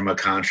bid from a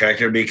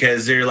contractor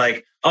because they're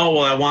like,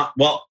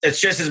 it's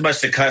just as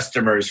much the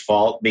customer's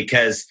fault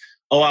because,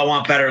 I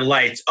want better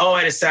lights.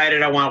 I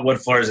decided I want wood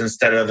floors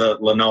instead of the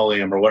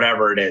linoleum or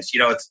whatever it is.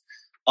 It's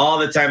all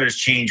the time there's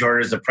change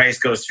orders. The price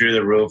goes through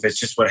the roof. It's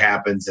just what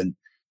happens. And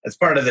that's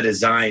part of the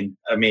design.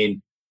 I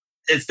mean,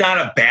 it's not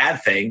a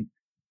bad thing.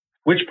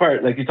 Which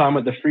part? Like you're talking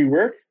about the free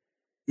work?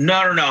 No.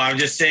 I'm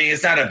just saying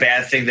it's not a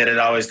bad thing that it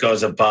always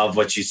goes above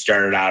what you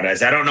started out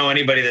as. I don't know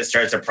anybody that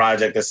starts a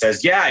project that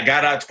says, yeah, I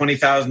got out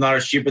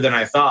 $20,000 cheaper than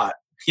I thought.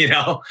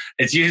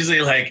 It's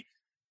usually like,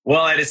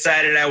 well, I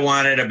decided I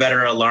wanted a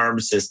better alarm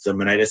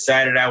system and I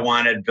decided I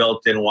wanted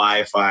built-in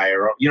Wi-Fi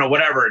or,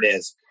 whatever it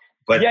is.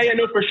 But yeah,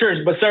 no, for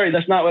sure. But sorry,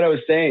 that's not what I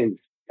was saying.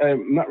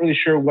 I'm not really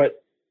sure what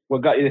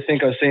got you to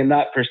think I was saying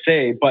that per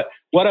se. But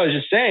what I was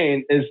just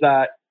saying is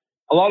that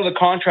a lot of the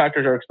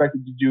contractors are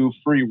expected to do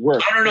free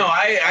work. I don't know.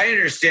 I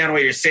understand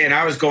what you're saying.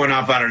 I was going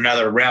off on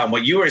another realm.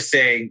 What you were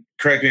saying,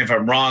 correct me if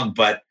I'm wrong,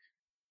 but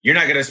you're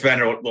not going to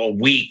spend a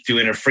week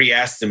doing a free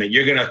estimate.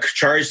 You're going to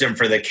charge them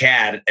for the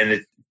CAD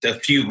and a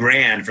few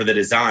grand for the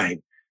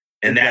design.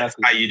 And That's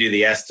how you do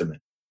the estimate.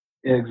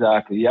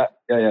 Exactly. Yeah.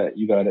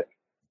 You got it.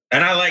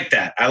 And I like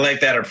that. I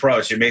like that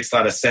approach. It makes a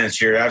lot of sense.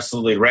 You're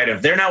absolutely right.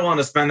 If they're not willing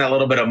to spend that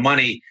little bit of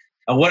money,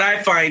 what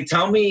I find,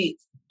 tell me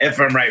if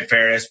I'm right,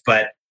 Ferris,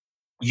 but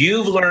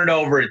you've learned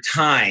over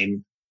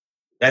time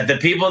that the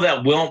people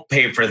that won't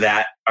pay for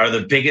that are the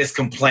biggest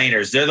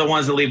complainers. They're the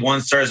ones that leave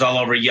 1 stars all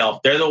over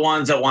Yelp. They're the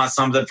ones that want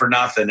something for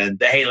nothing.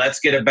 And hey, let's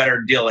get a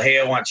better deal. Hey,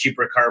 I want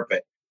cheaper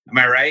carpet. Am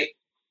I right?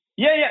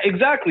 Yeah,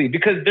 exactly.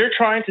 Because they're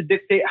trying to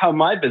dictate how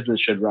my business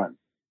should run.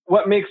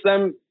 What makes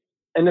them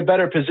in a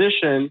better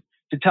position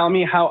to tell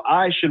me how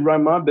I should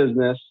run my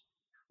business,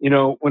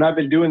 when I've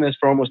been doing this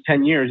for almost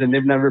 10 years and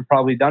they've never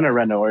probably done a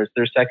reno or it's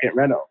their second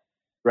reno,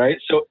 right?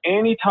 So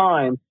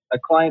anytime a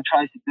client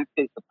tries to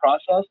dictate the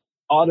process,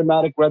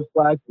 automatic red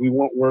flag, we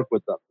won't work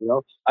with them.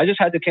 I just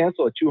had to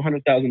cancel a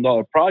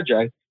 $200,000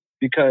 project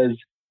because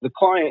the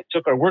client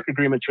took our work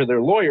agreement to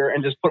their lawyer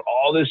and just put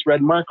all this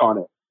red mark on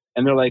it.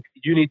 And they're like,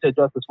 you need to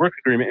adjust this work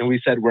agreement. And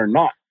we said, we're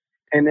not.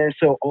 And then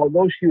so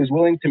although she was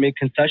willing to make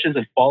concessions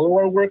and follow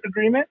our work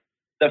agreement,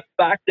 the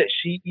fact that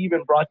she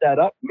even brought that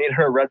up made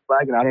her a red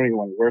flag, and I don't even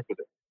want to work with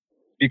it.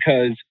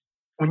 Because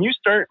when you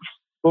start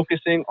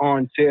focusing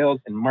on sales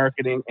and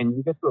marketing and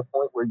you get to a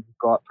point where you've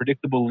got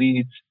predictable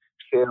leads,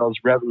 sales,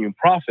 revenue, and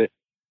profit,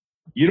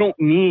 you don't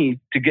need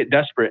to get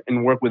desperate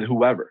and work with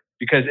whoever,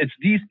 because it's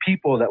these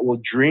people that will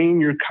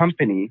drain your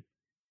company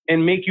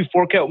and make you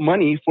fork out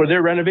money for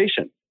their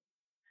renovation.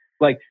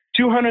 Like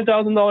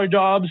 $200,000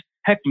 jobs,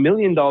 heck, $1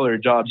 million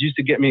jobs used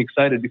to get me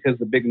excited because of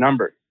the big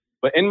number.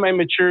 But in my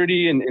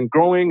maturity and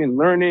growing and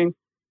learning,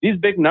 these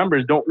big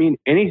numbers don't mean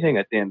anything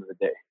at the end of the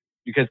day,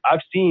 because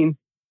I've seen,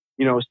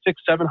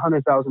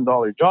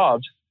 $600,000-$700,000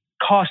 jobs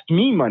cost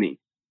me money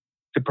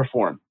to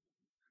perform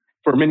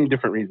for many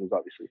different reasons,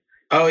 obviously.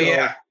 Oh,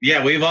 yeah.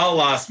 Yeah, we've all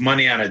lost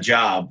money on a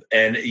job.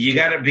 And you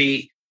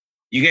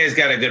guys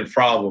got a good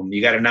problem.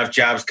 You got enough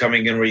jobs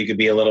coming in where you could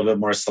be a little bit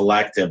more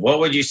selective. What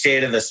would you say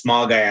to the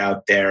small guy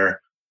out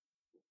there?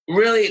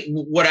 Really,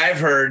 what I've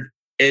heard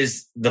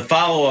is the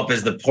follow-up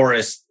is the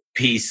poorest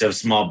piece of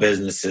small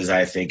businesses,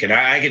 I think. And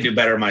I could do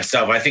better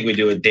myself. I think we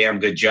do a damn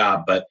good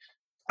job, but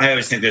I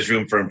always think there's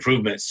room for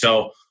improvement.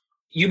 So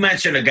you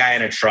mentioned a guy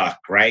in a truck,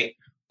 right?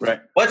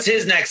 Right. What's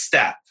his next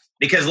step?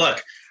 Because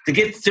look, to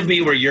get to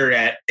be where you're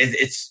at,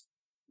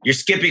 you're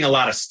skipping a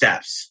lot of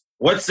steps.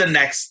 What's the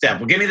next step?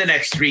 Well, give me the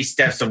next 3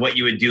 steps of what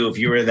you would do if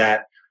you were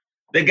the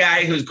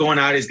guy who's going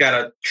out. He's got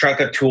a truck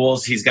of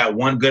tools. He's got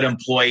one good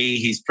employee.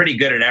 He's pretty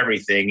good at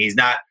everything. He's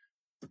not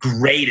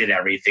great at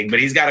everything, but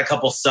he's got a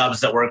couple subs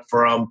that work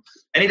for him,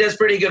 and he does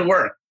pretty good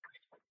work.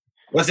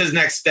 What's his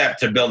next step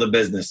to build a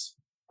business?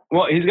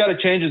 Well, he's got to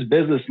change his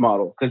business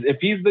model, because if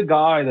he's the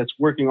guy that's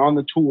working on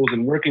the tools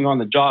and working on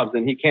the jobs,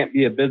 then he can't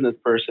be a business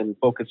person and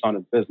focus on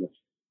his business.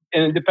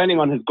 And depending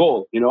on his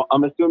goal,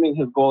 I'm assuming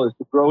his goal is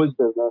to grow his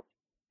business,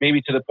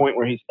 maybe to the point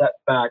where he steps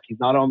back, he's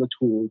not on the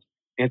tools,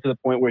 and to the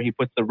point where he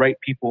puts the right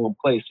people in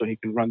place so he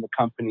can run the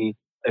company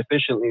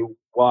efficiently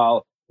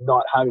while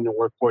not having to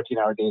work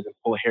 14-hour days and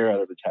pull hair out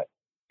of his head.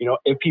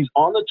 If he's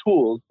on the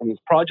tools and he's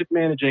project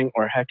managing,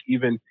 or heck,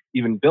 even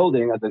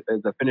building as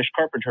a finished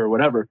carpenter or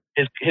whatever,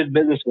 his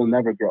business will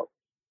never grow.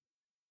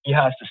 He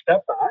has to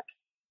step back.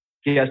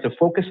 He has to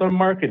focus on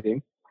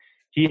marketing.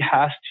 He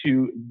has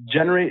to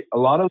generate a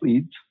lot of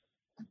leads.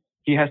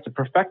 He has to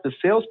perfect the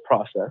sales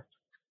process,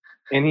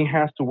 and he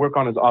has to work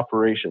on his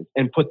operations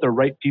and put the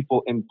right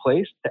people in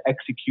place to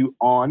execute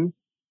on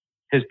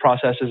his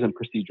processes and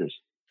procedures.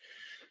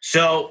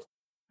 So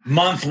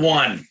month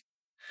 1,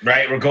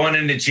 right? We're going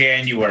into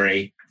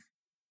January.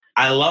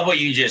 I love what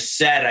you just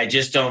said. I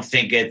just don't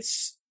think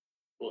it's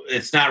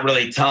not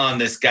really telling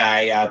this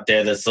guy out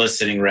there that's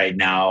listening right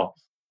now.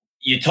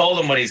 You told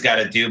him what he's got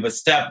to do, but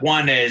step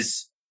 1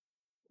 is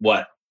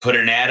what? Put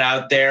an ad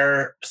out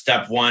there.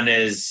 Step 1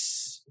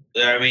 is,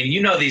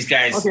 these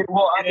guys. Okay,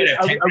 well,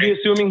 are we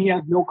assuming he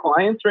has no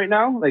clients right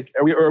now? Like,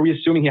 are we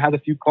assuming he has a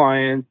few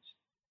clients?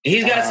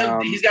 He's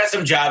got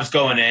some jobs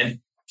going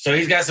in. So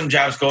he's got some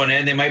jobs going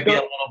in. They might be a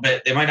little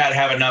bit, they might not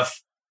have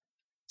enough.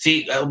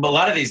 See, a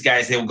lot of these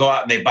guys, they will go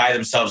out and they buy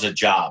themselves a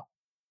job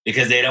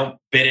because they don't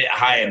bid it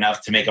high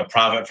enough to make a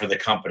profit for the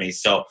company.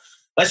 So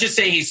let's just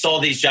say he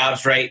sold these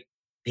jobs, right?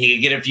 He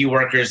could get a few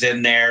workers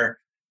in there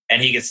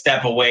and he could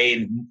step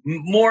away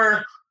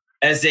more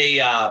as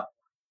a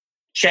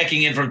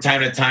checking in from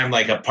time to time,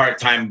 like a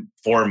part-time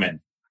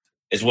foreman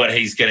is what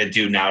he's going to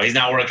do now. He's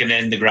not working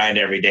in the grind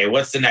every day.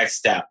 What's the next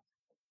step?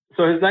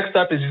 So his next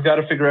step is he's got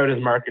to figure out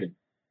his marketing.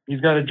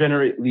 He's got to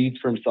generate leads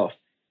for himself.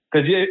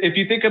 Because if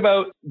you think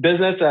about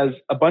business as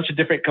a bunch of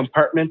different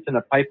compartments in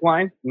a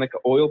pipeline, like an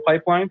oil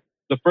pipeline,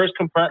 the first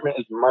compartment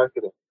is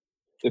marketing.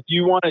 If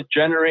you want to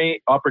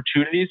generate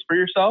opportunities for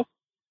yourself,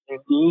 you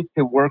need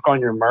to work on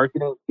your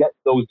marketing, get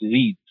those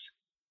leads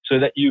so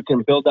that you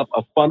can build up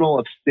a funnel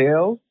of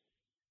sales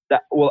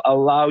that will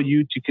allow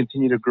you to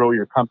continue to grow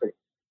your company.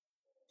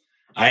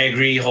 I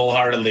agree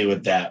wholeheartedly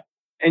with that.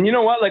 And you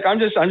know what? Like, I'm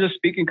just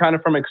speaking kind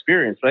of from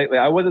experience, right? Like,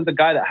 I wasn't the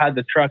guy that had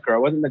the truck, or I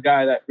wasn't the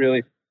guy that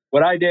really,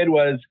 what I did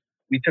was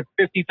we took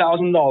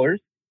 $50,000,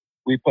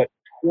 we put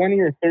 20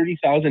 or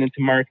 30,000 into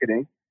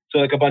marketing. So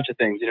like a bunch of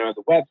things,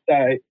 the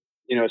website,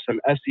 some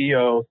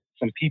SEO,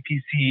 some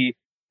PPC.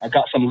 I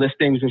got some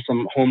listings in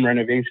some home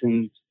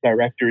renovations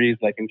directories.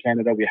 Like in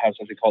Canada, we have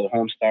something called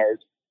Home Stars,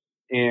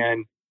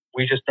 and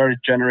we just started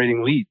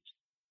generating leads.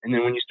 And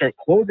then when you start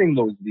closing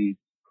those leads,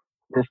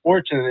 we're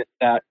fortunate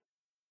that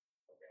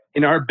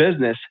in our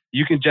business,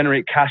 you can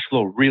generate cash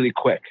flow really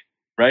quick,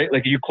 right?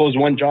 Like you close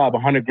one job,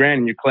 $100,000,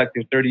 and you're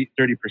collecting 30%.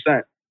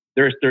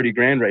 There's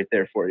 $30,000 right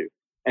there for you.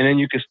 And then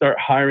you can start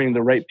hiring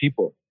the right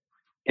people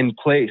in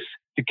place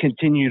to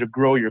continue to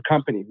grow your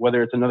company,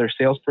 whether it's another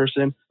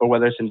salesperson or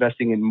whether it's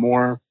investing in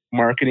more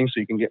marketing so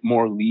you can get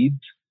more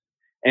leads.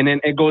 And then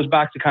it goes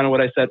back to kind of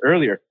what I said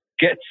earlier,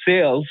 get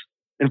sales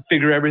and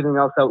figure everything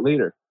else out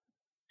later.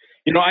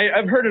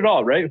 I've heard it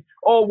all, right?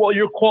 Oh, well,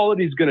 your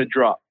quality is going to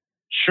drop.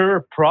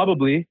 Sure,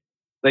 probably.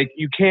 Like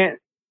you can't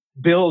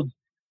build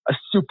a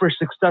super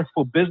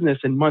successful business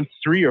in month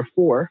 3 or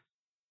 4,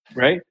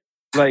 right?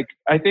 Like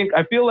I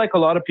feel like a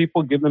lot of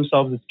people give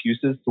themselves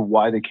excuses to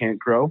why they can't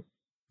grow.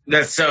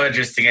 That's so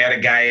interesting. I had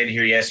a guy in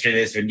here yesterday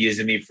that's been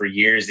using me for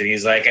years, and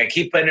he's like, I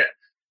keep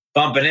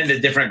bumping into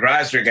different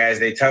grocery guys.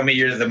 They tell me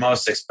you're the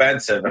most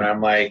expensive. And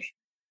I'm like,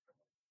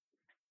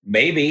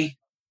 maybe.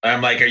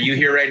 I'm like, are you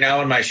here right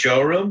now in my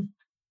showroom?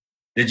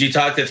 Did you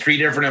talk to 3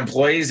 different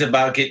employees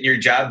about getting your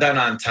job done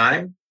on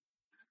time?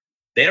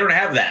 They don't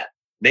have that.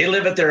 They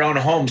live at their own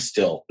home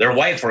still. Their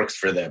wife works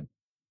for them.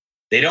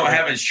 They don't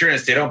have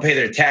insurance. They don't pay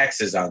their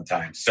taxes on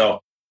time.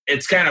 So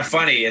it's kind of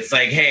funny. It's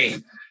like, hey,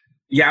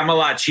 yeah, I'm a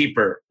lot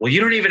cheaper. Well, you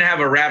don't even have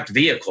a wrapped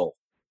vehicle.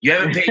 You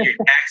haven't paid your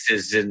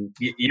taxes and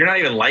you're not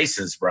even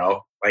licensed,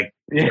 bro. Like,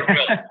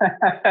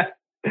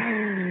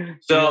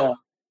 so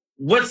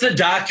what's the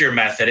doctor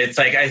method? It's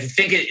like, I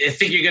think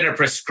you're going to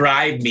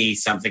prescribe me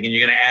something and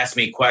you're going to ask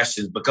me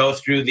questions, but go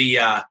through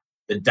the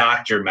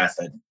doctor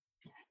method.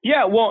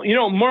 Yeah. Well,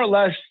 more or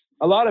less,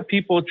 a lot of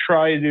people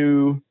try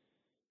to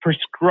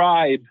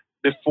prescribe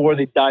before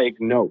they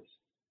diagnose.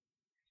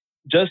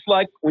 Just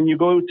like when you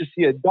go to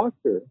see a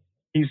doctor,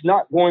 he's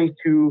not going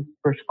to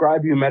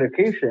prescribe you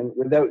medication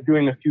without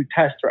doing a few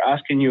tests or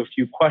asking you a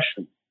few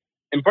questions.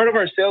 And part of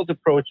our sales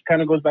approach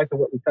kind of goes back to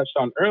what we touched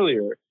on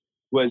earlier,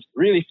 was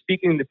really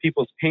speaking to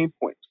people's pain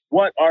points.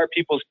 What are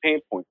people's pain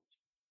points?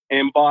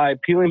 And by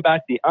peeling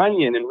back the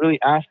onion and really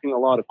asking a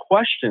lot of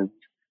questions,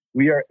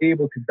 we are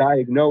able to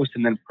diagnose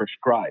and then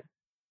prescribe.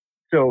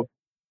 So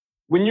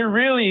when you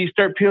really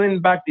start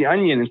peeling back the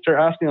onion and start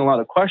asking a lot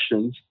of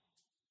questions,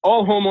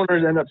 all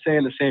homeowners end up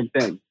saying the same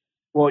thing.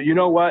 Well, you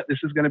know what? This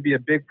is going to be a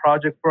big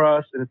project for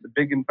us and it's a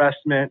big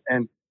investment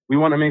and we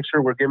want to make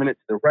sure we're giving it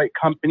to the right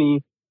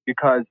company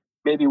because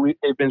maybe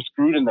they've been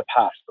screwed in the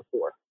past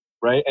before,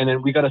 right? And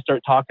then we got to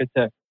start talking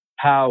to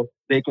how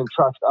they can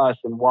trust us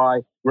and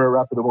why we're a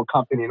reputable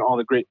company and all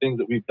the great things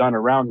that we've done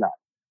around that.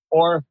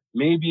 Or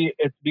maybe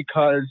it's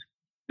because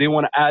they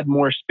want to add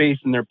more space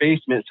in their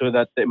basement so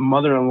that the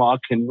mother-in-law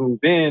can move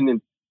in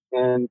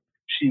and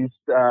she's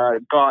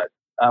got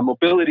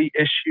mobility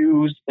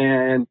issues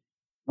and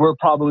we're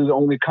probably the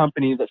only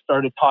company that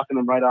started talking to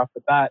them right off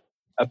the bat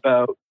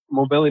about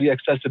mobility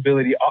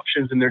accessibility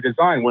options in their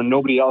design when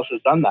nobody else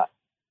has done that.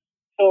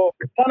 So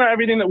kind of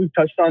everything that we've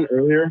touched on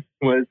earlier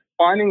was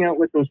finding out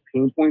what those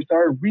pain points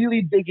are,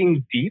 really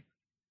digging deep,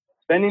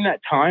 spending that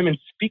time and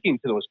speaking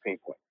to those pain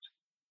points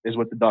is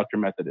what the doctor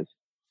method is.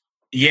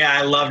 Yeah,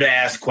 I love to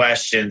ask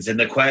questions and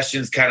the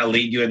questions kind of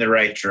lead you in the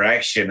right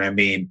direction. I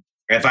mean,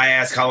 if I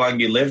ask how long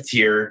you lived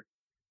here,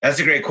 that's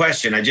a great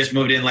question. I just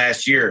moved in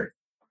last year.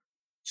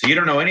 So you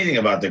don't know anything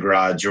about the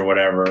garage or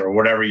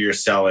whatever you're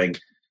selling.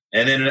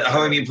 And then how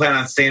long you plan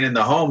on staying in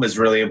the home is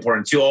really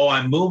important too. Oh,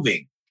 I'm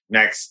moving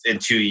next in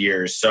 2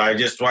 years. So I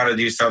just want to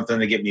do something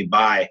to get me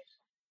by.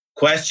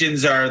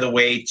 Questions are the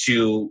way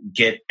to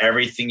get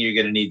everything you're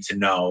going to need to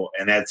know.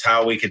 And that's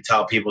how we can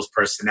tell people's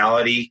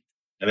personality.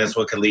 And that's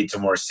what could lead to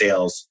more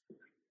sales.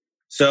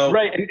 So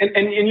right.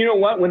 And you know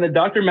what? When the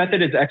doctor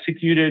method is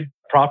executed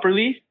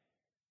properly,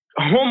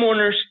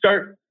 homeowners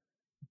start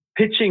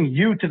pitching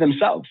you to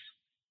themselves.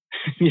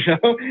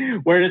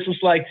 Where it's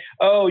just like,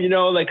 oh,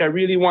 I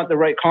really want the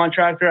right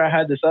contractor. I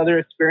had this other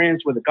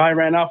experience where the guy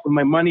ran off with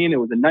my money and it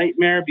was a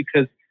nightmare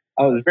because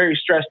I was very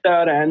stressed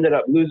out. I ended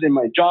up losing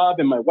my job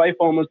and my wife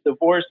almost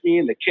divorced me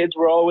and the kids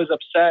were always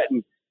upset.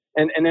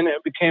 And then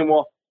it became,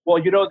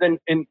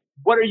 then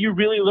what are you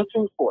really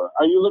looking for?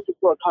 Are you looking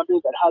for a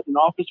company that has an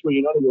office where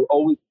that you'll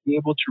always be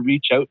able to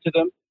reach out to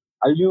them?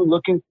 Are you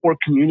looking for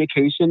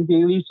communication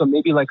daily? So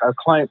maybe like our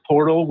client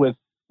portal with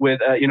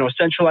a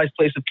centralized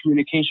place of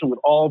communication with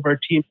all of our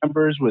team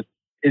members.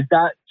 Is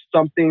that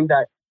something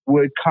that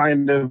would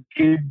kind of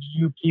give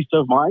you peace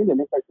of mind? And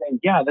if they're saying,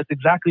 yeah, that's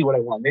exactly what I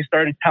want, they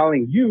started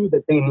telling you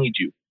that they need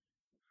you.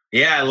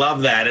 Yeah, I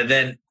love that. And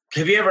then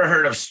have you ever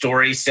heard of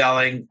story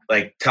selling?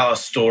 Like tell a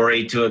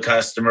story to a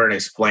customer and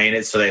explain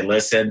it so they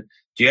listen.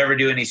 Do you ever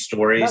do any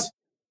stories?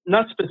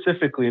 Not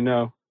specifically,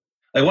 no.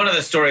 Like one of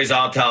the stories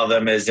I'll tell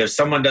them is if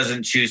someone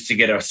doesn't choose to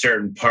get a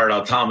certain part,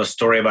 I'll tell them a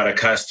story about a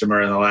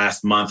customer in the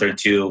last month or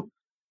two,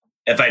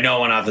 if I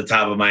know one off the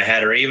top of my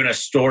head, or even a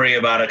story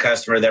about a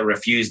customer that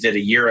refused it a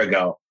year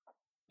ago.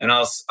 And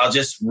I'll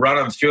just run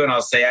them through and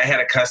I'll say, I had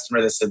a customer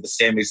that said the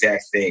same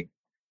exact thing.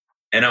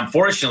 And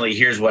unfortunately,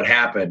 here's what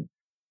happened.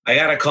 I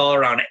got a call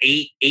around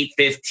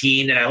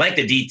 8:15, and I like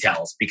the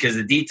details because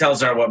the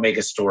details are what make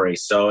a story.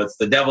 So it's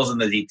the devil's in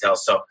the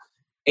details. So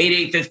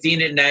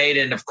 8:15 at night,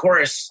 and of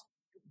course,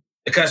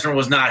 the customer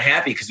was not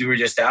happy because we were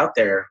just out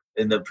there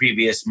in the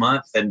previous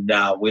month, and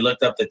we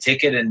looked up the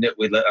ticket and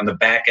we looked on the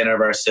back end of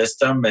our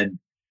system, and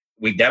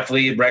we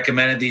definitely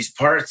recommended these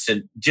parts.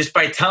 And just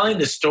by telling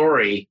the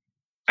story,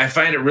 I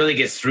find it really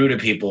gets through to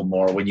people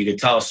more when you can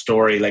tell a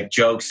story, like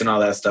jokes and all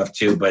that stuff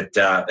too. But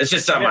it's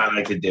just something I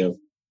like to do.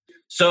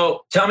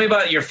 So tell me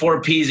about your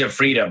 4 Ps of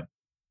freedom.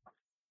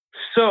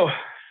 So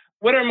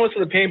what are most of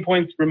the pain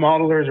points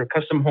remodelers or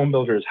custom home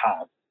builders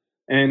have?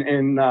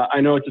 And I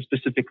know it's a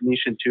specific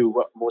niche into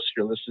what most of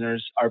your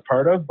listeners are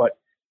part of, but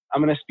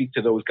I'm going to speak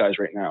to those guys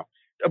right now.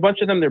 A bunch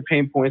of them, their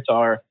pain points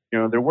are,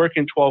 they're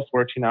working 12,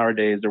 14-hour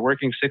days. They're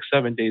working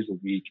 6-7 days a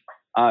week.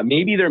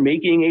 Maybe they're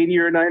making 80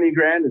 or 90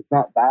 grand. It's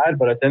not bad,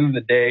 but at the end of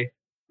the day,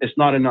 it's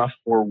not enough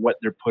for what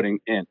they're putting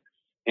in.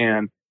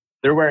 And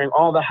they're wearing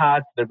all the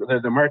hats. They're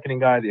the marketing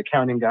guy, the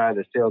accounting guy,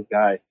 the sales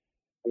guy.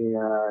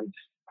 And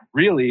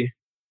really,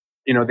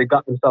 they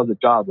got themselves a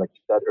job, like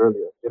you said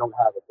earlier. They don't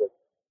have a business.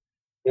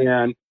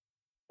 And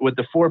what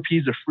the 4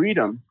 Ps of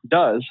freedom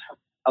does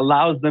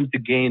allows them to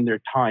gain their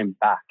time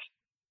back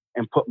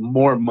and put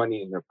more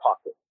money in their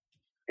pocket.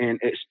 And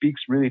it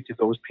speaks really to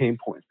those pain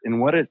points. And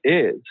what it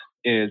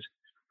is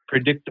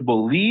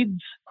predictable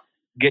leads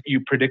get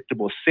you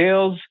predictable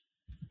sales,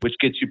 which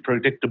gets you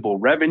predictable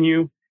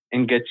revenue.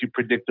 and gets you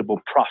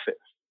predictable profit.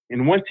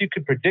 And once you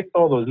could predict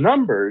all those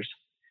numbers,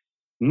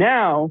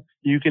 now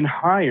you can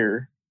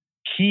hire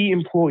key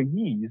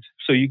employees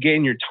so you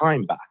gain your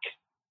time back.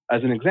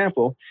 As an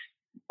example,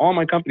 all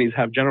my companies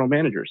have general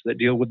managers that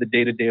deal with the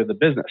day-to-day of the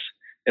business.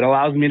 It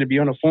allows me to be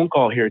on a phone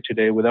call here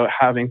today without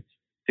having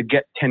to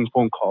get 10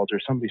 phone calls or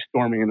somebody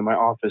storming into my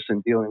office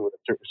and dealing with a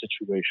certain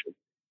situation.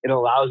 It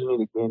allows me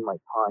to gain my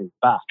time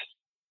back.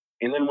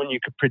 And then when you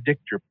can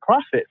predict your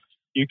profit,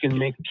 you can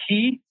make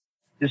key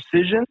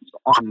decisions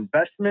on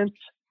investments,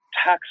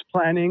 tax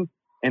planning,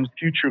 and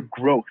future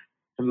growth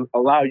to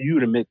allow you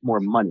to make more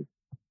money.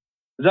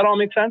 Does that all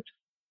make sense?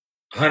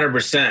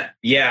 100%.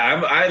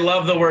 Yeah, I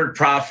love the word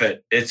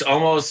profit. It's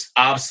almost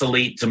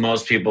obsolete to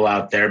most people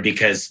out there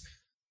because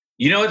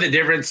you know what the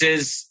difference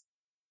is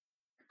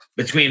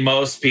between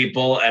most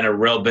people and a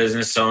real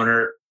business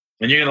owner?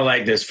 And you're going to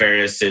like this,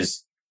 Ferris,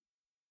 is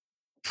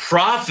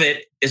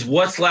profit is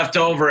what's left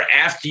over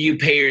after you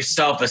pay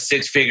yourself a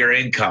six-figure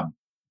income.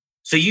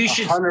 So you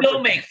should 100%.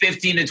 Still make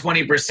 15 to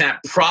 20%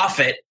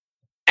 profit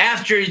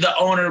after the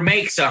owner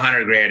makes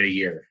 $100,000 a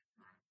year.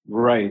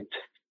 Right.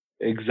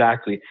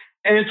 Exactly.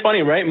 And it's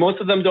funny, right?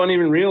 Most of them don't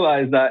even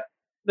realize that.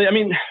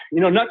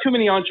 Not too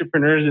many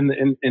entrepreneurs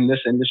in this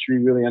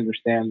industry really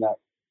understand that.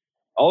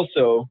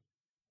 Also,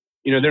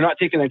 they're not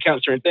taking into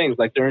account certain things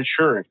like their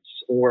insurance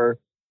or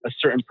a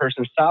certain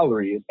person's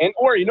salary.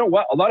 Or you know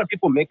what? A lot of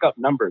people make up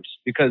numbers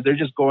because they're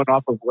just going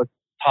off of what's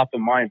top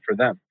of mind for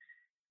them.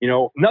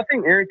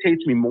 Nothing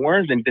irritates me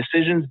more than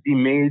decisions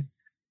being made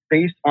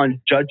based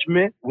on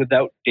judgment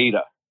without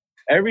data.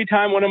 Every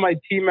time one of my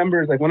team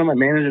members, like one of my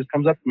managers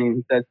comes up to me and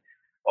he says,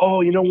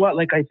 "Oh, you know what?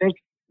 Like, I think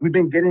we've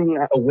been getting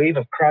a wave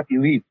of crappy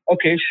leads."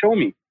 Okay, show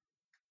me.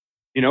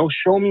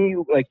 Show me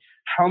like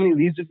how many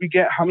leads did we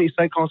get? How many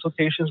site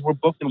consultations were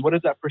booked? And what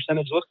does that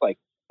percentage look like?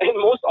 And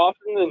most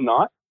often than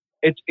not,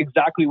 it's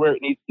exactly where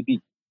it needs to be,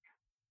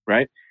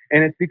 right?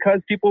 And it's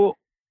because people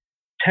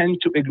tend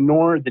to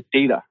ignore the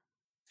data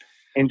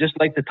and just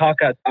like to talk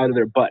out of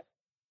their butt,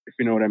 if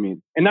you know what I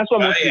mean. And that's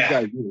what most of these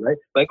guys do, right?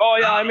 Like, "Oh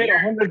yeah, I made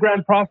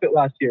 $100,000 profit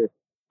last year."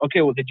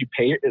 Okay, well, did you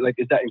pay it? Like,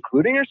 is that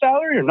including your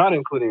salary or not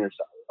including your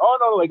salary? "Oh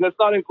no, like that's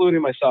not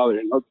including my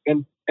salary."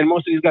 And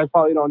most of these guys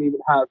probably don't even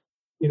have,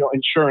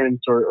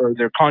 insurance or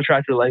their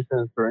contractor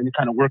license or any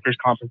kind of workers'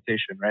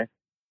 compensation, right?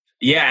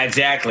 Yeah,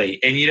 exactly.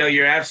 And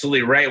you're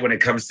absolutely right when it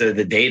comes to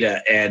the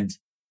data. And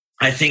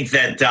I think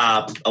that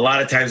a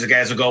lot of times the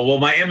guys will go, "Well,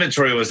 my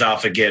inventory was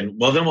off again."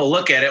 Well, then we'll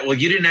look at it. Well,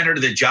 you didn't enter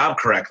the job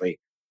correctly.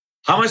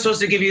 How am I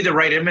supposed to give you the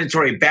right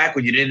inventory back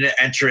when you didn't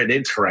enter it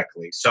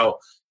incorrectly? So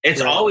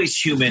it's always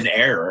human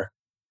error.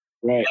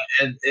 Right.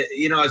 And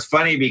it's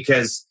funny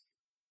because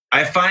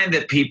I find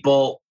that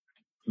people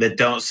that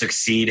don't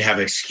succeed have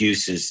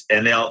excuses.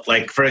 And they'll,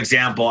 like, for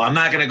example, "I'm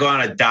not going to go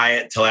on a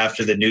diet till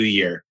after the new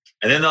year."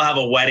 And then they'll have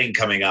a wedding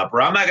coming up.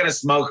 Or, "I'm not going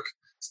to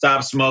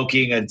stop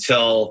smoking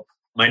until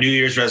my New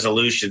Year's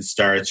resolution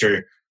starts."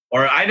 Or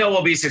 "I know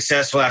we'll be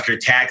successful after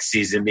tax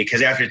season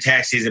because after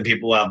tax season,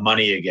 people will have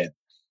money again."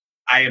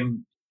 I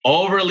am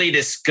overly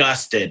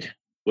disgusted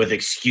with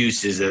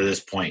excuses at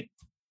this point.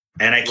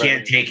 And I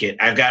can't take it.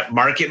 I've got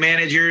market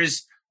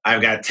managers.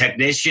 I've got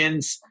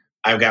technicians.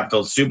 I've got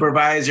field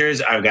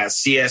supervisors. I've got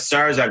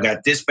CSRs. I've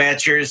got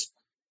dispatchers.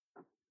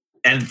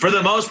 And for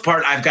the most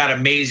part, I've got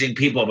amazing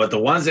people. But the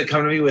ones that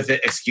come to me with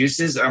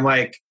excuses, I'm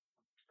like,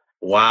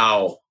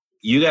 wow,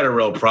 you got a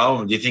real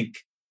problem. Do you think?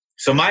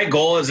 So my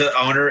goal as an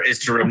owner is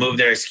to remove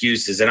their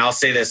excuses. And I'll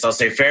say this. I'll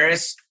say,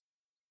 "Ferris,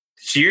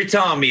 so you're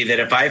telling me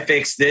that if I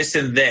fix this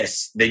and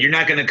this, then you're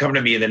not going to come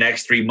to me in the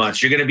next 3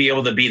 months. You're going to be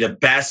able to be the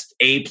best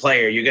A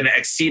player. You're going to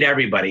exceed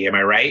everybody. Am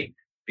I right?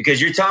 Because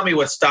you're telling me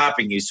what's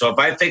stopping you. So if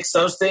I fix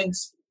those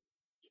things,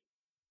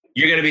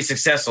 you're going to be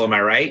successful. Am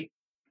I right?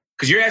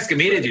 Because you're asking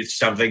me to do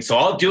something. So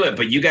I'll do it.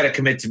 But you got to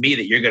commit to me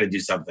that you're going to do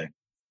something."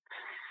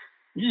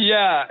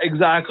 Yeah,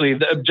 exactly.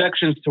 The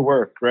objections to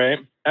work, right?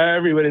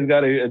 Everybody's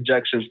got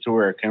objections to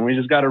work, and we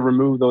just got to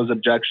remove those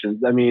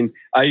objections. I mean,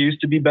 I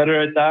used to be better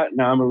at that.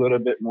 Now I'm a little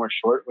bit more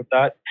short with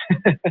that.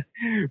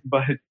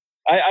 But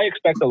I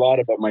expect a lot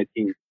about my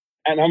team.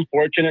 And I'm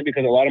fortunate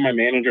because a lot of my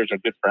managers are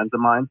good friends of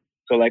mine.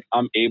 So like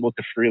I'm able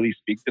to freely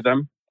speak to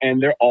them,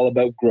 and they're all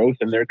about growth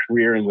in their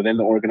career and within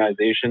the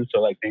organization. So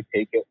like they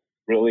take it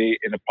really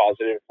in a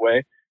positive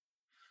way.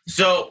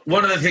 So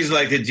one of the things I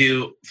like to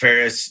do,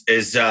 Ferris,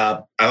 is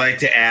I like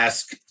to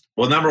ask,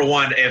 well, number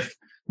one, if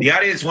the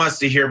audience wants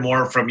to hear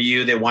more from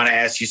you, they want to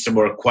ask you some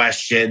more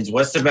questions,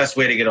 what's the best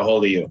way to get a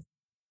hold of you?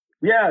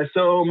 Yeah,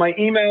 so my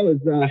email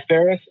is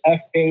Fares,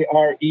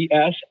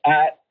 Fares,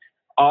 at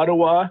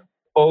Ottawa,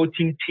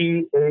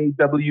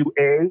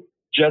 OTTAWA,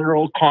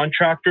 General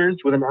Contractors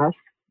with an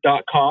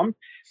S.com.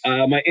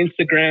 My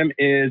Instagram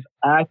is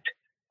at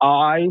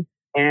I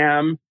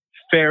am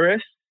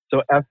Fares,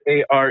 so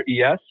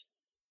Fares.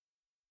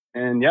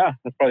 And yeah,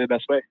 that's probably the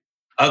best way.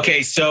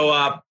 Okay,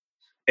 so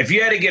if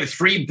you had to give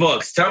 3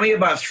 books, tell me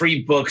about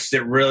 3 books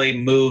that really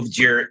moved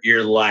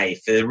your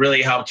life, that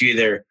really helped you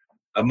either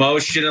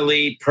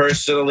emotionally,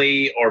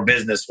 personally, or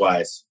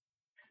business-wise.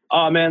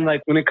 Oh man,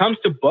 like when it comes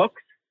to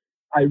books,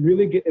 I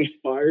really get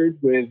inspired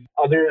with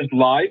others'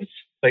 lives,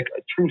 like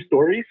true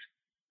stories.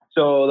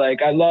 So like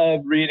I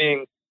love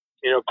reading,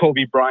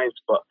 Kobe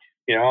Bryant's book.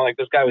 Like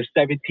this guy was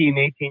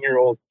 17,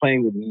 18-year-old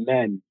playing with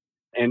men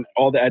and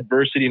all the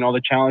adversity and all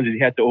the challenges he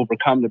had to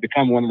overcome to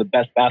become one of the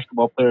best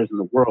basketball players in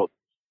the world.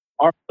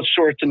 Arnold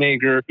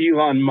Schwarzenegger,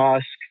 Elon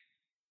Musk,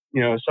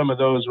 some of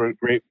those were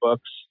great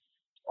books.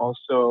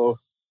 Also,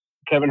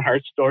 Kevin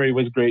Hart's story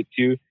was great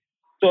too.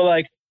 So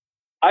like,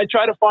 I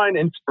try to find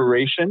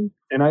inspiration,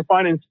 and I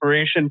find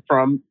inspiration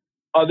from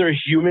other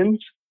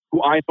humans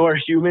who I know are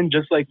human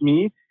just like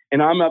me.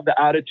 And I'm of the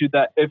attitude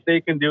that if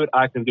they can do it,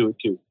 I can do it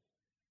too.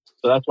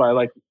 So that's why I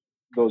like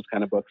those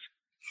kind of books.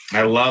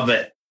 I love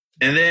it.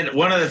 And then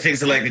one of the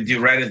things I like to do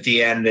right at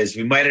the end is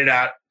we might have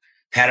not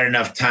had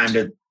enough time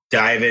to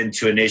dive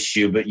into an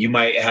issue, but you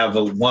might have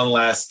one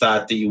last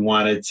thought that you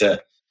wanted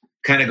to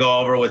kind of go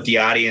over with the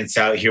audience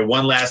out here.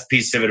 One last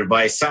piece of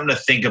advice, something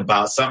to think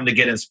about, something to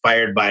get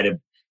inspired by, to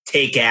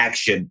take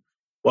action.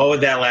 What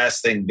would that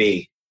last thing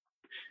be?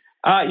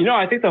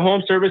 I think the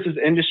home services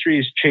industry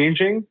is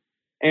changing,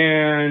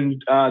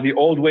 and the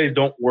old ways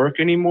don't work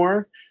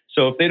anymore.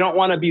 So if they don't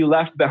want to be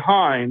left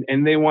behind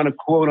and they want to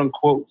quote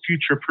unquote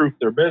future-proof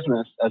their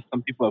business, as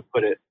some people have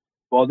put it,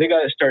 well, they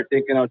got to start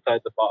thinking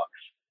outside the box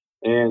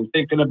and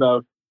thinking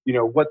about,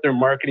 what their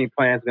marketing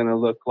plan is going to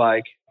look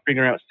like,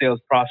 figuring out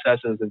sales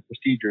processes and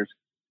procedures.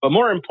 But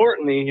more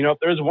importantly, if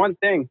there's one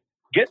thing,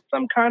 get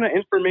some kind of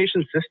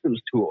information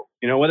systems tool,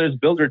 whether it's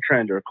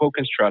Buildertrend or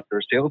CoConstruct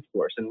or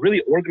Salesforce, and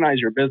really organize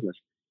your business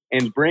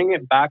and bring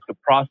it back to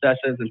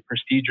processes and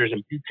procedures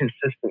and be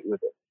consistent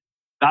with it.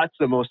 That's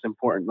the most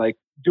important. Like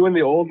doing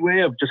the old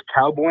way of just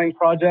cowboying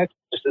projects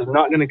just is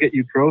not going to get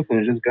you growth, and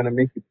it's just going to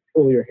make you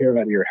pull your hair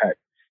out of your head.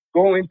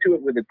 Go into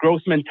it with a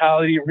growth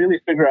mentality, really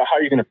figure out how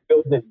you're going to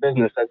build this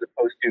business as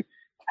opposed to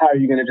how are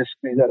you going to just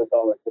squeeze out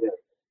 $1 today.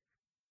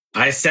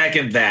 I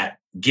second that.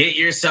 Get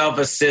yourself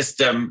a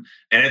system.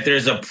 And if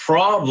there's a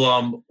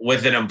problem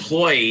with an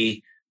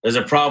employee, there's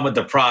a problem with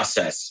the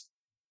process.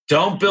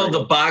 Don't build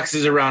the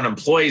boxes around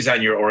employees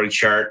on your org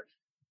chart.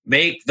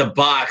 Make the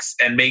box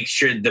and make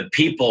sure the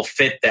people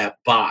fit that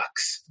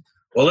box.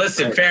 Well,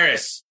 listen,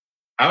 Ferris,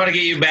 I want to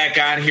get you back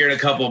on here in a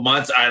couple of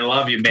months. I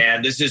love you,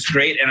 man. This is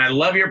great. And I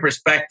love your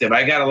perspective.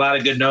 I got a lot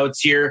of good notes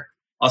here.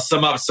 I'll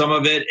sum up some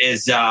of it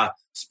is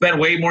spend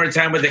way more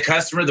time with the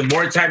customer. The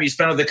more time you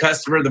spend with the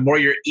customer, the more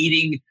you're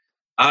eating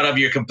out of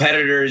your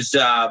competitors'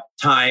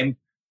 time.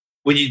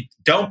 When you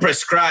don't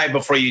prescribe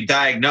before you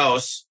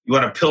diagnose, you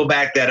want to peel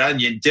back that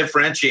onion,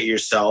 differentiate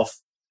yourself.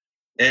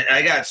 And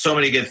I got so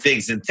many good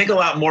things. And think a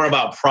lot more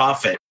about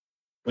profit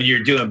when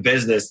you're doing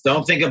business.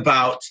 Don't think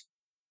about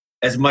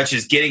as much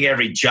as getting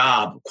every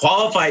job.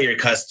 Qualify your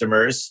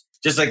customers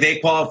just like they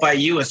qualify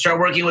you, and start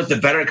working with the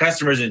better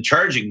customers and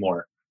charging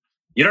more.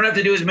 You don't have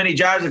to do as many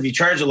jobs if you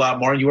charge a lot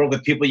more and you work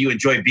with people you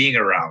enjoy being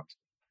around.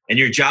 And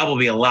your job will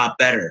be a lot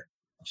better.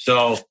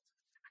 So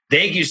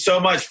thank you so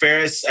much,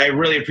 Ferris. I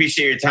really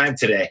appreciate your time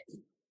today.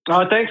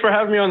 Thanks for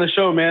having me on the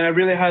show, man. I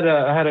really had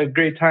a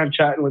great time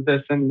chatting with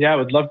this. And yeah, I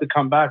would love to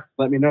come back.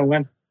 Let me know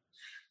when.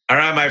 All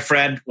right, my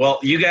friend. Well,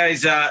 you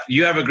guys,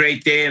 you have a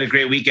great day and a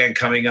great weekend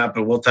coming up,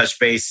 and we'll touch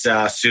base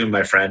soon,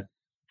 my friend.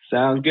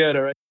 Sounds good.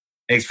 All right.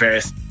 Thanks,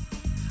 Ferris.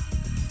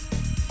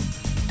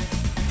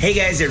 Hey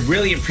guys, I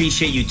really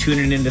appreciate you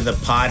tuning into the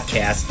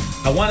podcast.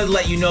 I wanted to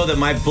let you know that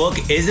my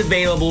book is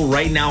available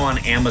right now on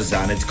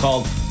Amazon. It's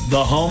called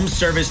The Home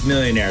Service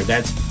Millionaire.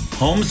 That's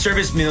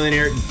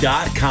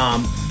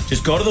homeservicemillionaire.com.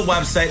 Just go to the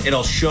website.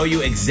 It'll show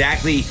you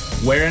exactly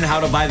where and how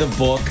to buy the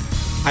book.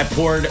 I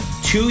poured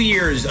 2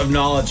 years of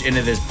knowledge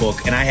into this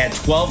book, and I had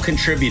 12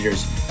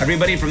 contributors.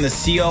 Everybody from the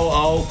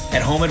COO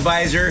at Home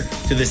Advisor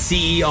to the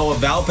CEO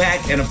of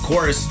Valpak, and of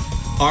course,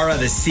 Ara,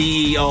 the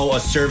CEO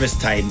of Service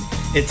Titan.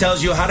 It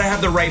tells you how to have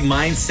the right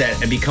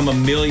mindset and become a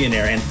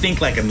millionaire and think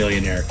like a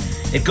millionaire.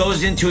 It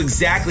goes into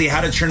exactly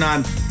how to turn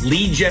on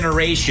lead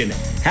generation.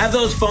 Have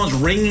those phones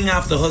ringing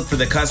off the hook for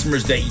the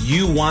customers that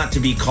you want to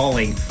be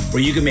calling,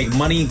 where you can make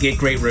money and get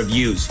great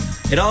reviews.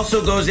 It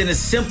also goes into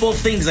simple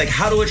things like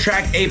how to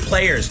attract A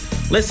players.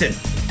 Listen,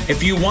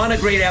 if you want a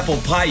great apple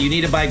pie, you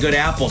need to buy good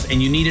apples,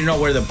 and you need to know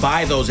where to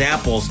buy those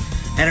apples.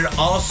 And it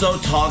also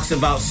talks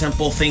about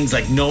simple things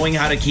like knowing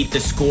how to keep the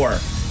score.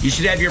 You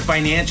should have your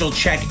financial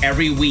check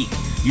every week.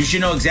 You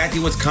should know exactly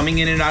what's coming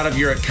in and out of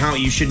your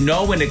account. You should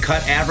know when to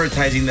cut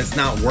advertising that's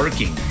not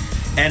working.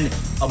 And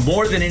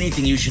more than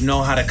anything, you should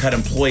know how to cut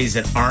employees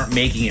that aren't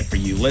making it for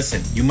you.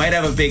 Listen, you might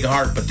have a big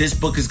heart, but this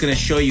book is going to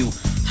show you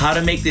how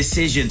to make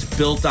decisions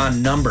built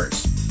on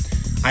numbers.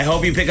 I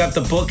hope you pick up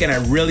the book, and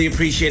I really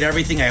appreciate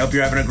everything. I hope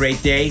you're having a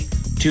great day.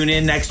 Tune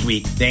in next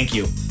week. Thank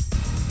you.